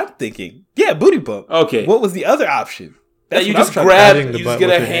 That's what I'm thinking. Yeah, booty bump. Okay. What was the other option? That you just grab, you just get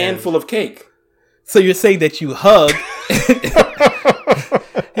a handful of cake. So you're saying that you hug,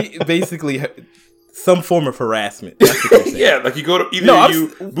 basically some form of harassment. That's what you're saying. Yeah, like you go to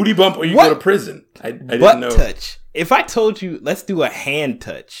you booty bump or you go to prison. I didn't know. Touch. If I told you, let's do a hand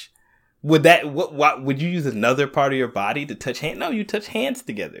touch, would that? What would you use another part of your body to touch hand? No, you touch hands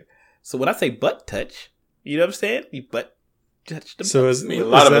together. So when I say butt touch, you know what I'm saying? You butt touch the. So would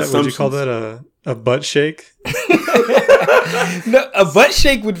you call that a butt shake? No, a butt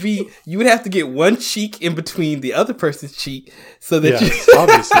shake would be you would have to get one cheek in between the other person's cheek so that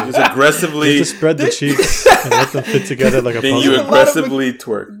obviously just aggressively you just spread the cheeks and let them fit together like a puzzle. Then you aggressively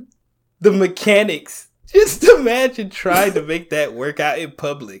twerk. The mechanics. Just imagine trying to make that work out in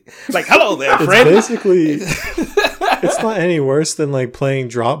public. Like, hello there, friend. It's basically, it's not any worse than like playing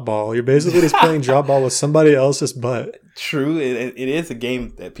drop ball. You're basically just playing drop ball with somebody else's butt. True, it is a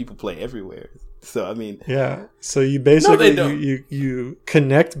game that people play everywhere. So I mean, yeah. So you basically you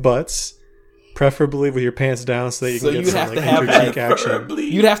connect butts, preferably with your pants down, so that you can get some inter-cheek action.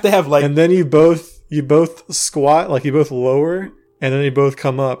 You'd have to have like, and then you both squat, like you both lower, and then you both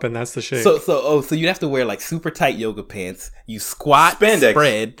come up, and that's the shake. So you'd have to wear like super tight yoga pants. You squat,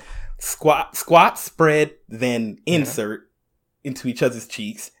 spread, squat, spread, then insert into each other's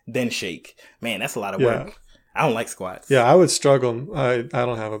cheeks, then shake. Man, that's a lot of work. I don't like squats. Yeah, I would struggle. I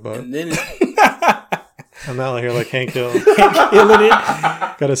don't have a butt. And then I'm not here like Hank Hill. Killing it.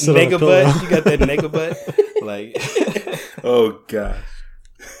 Got to sit on a pillow. Butt. You got that nega butt. Like, oh gosh,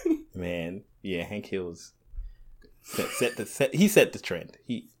 man. Yeah, Hank Hill's he set the trend.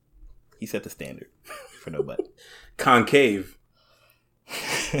 He set the standard for no butt. Concave.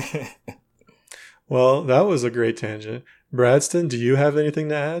 Well, that was a great tangent. Bradston, do you have anything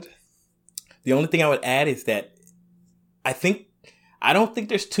to add? The only thing I would add is that I don't think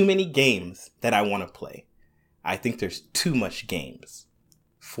there's too many games that I want to play. I think there's too much games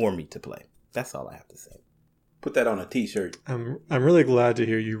for me to play. That's all I have to say. Put that on a t-shirt. I'm really glad to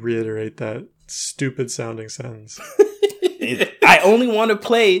hear you reiterate that stupid sounding sentence. I only want to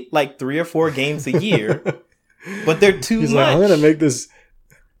play like 3 or 4 games a year, but they're too much. Like,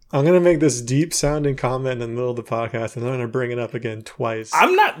 I'm gonna make this deep sounding comment in the middle of the podcast, and I'm gonna bring it up again twice.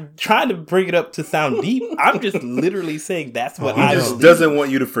 I'm not trying to bring it up to sound deep. I'm just literally saying that's what he just doesn't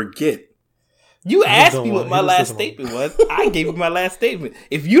want you to forget. You asked me what my last statement was. I gave you my last statement.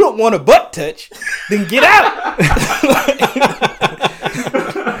 If you don't want a butt touch, then get out.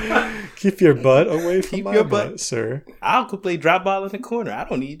 Keep your butt away from my butt, sir. I'll go play drop ball in the corner. I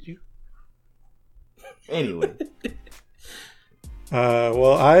don't need you. Anyway.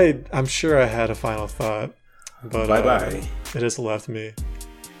 Well, I'm sure I had a final thought, but bye-bye. It has left me.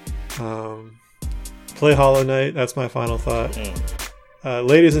 Play Hollow Knight. That's my final thought.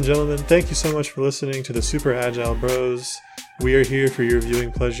 Ladies and gentlemen, thank you so much for listening to the Super Agile Bros. We are here for your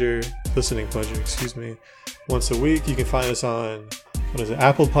listening pleasure, once a week. You can find us on,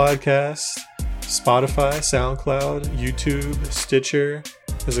 Apple Podcasts, Spotify, SoundCloud, YouTube, Stitcher.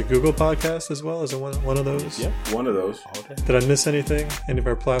 Is it Google Podcast as well? Is it one of those? Yep, one of those. Okay. Did I miss anything? Any of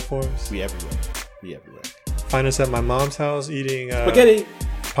our platforms? We everywhere. Find us at my mom's house eating spaghetti,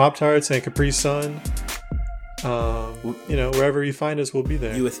 Pop-Tarts, and Capri Sun. Wherever you find us, we'll be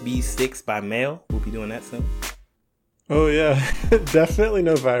there. USB sticks by mail. We'll be doing that soon. Oh, yeah. Definitely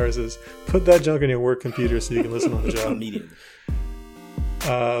no viruses. Put that junk on your work computer so you can listen on the job. Immediately.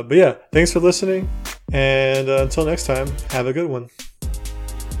 But yeah, thanks for listening. And until next time, have a good one.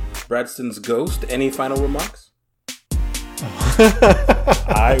 Bradston's ghost, any final remarks?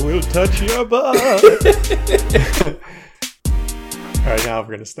 I will touch your butt. All right, now we're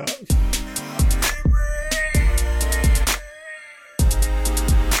going to stop.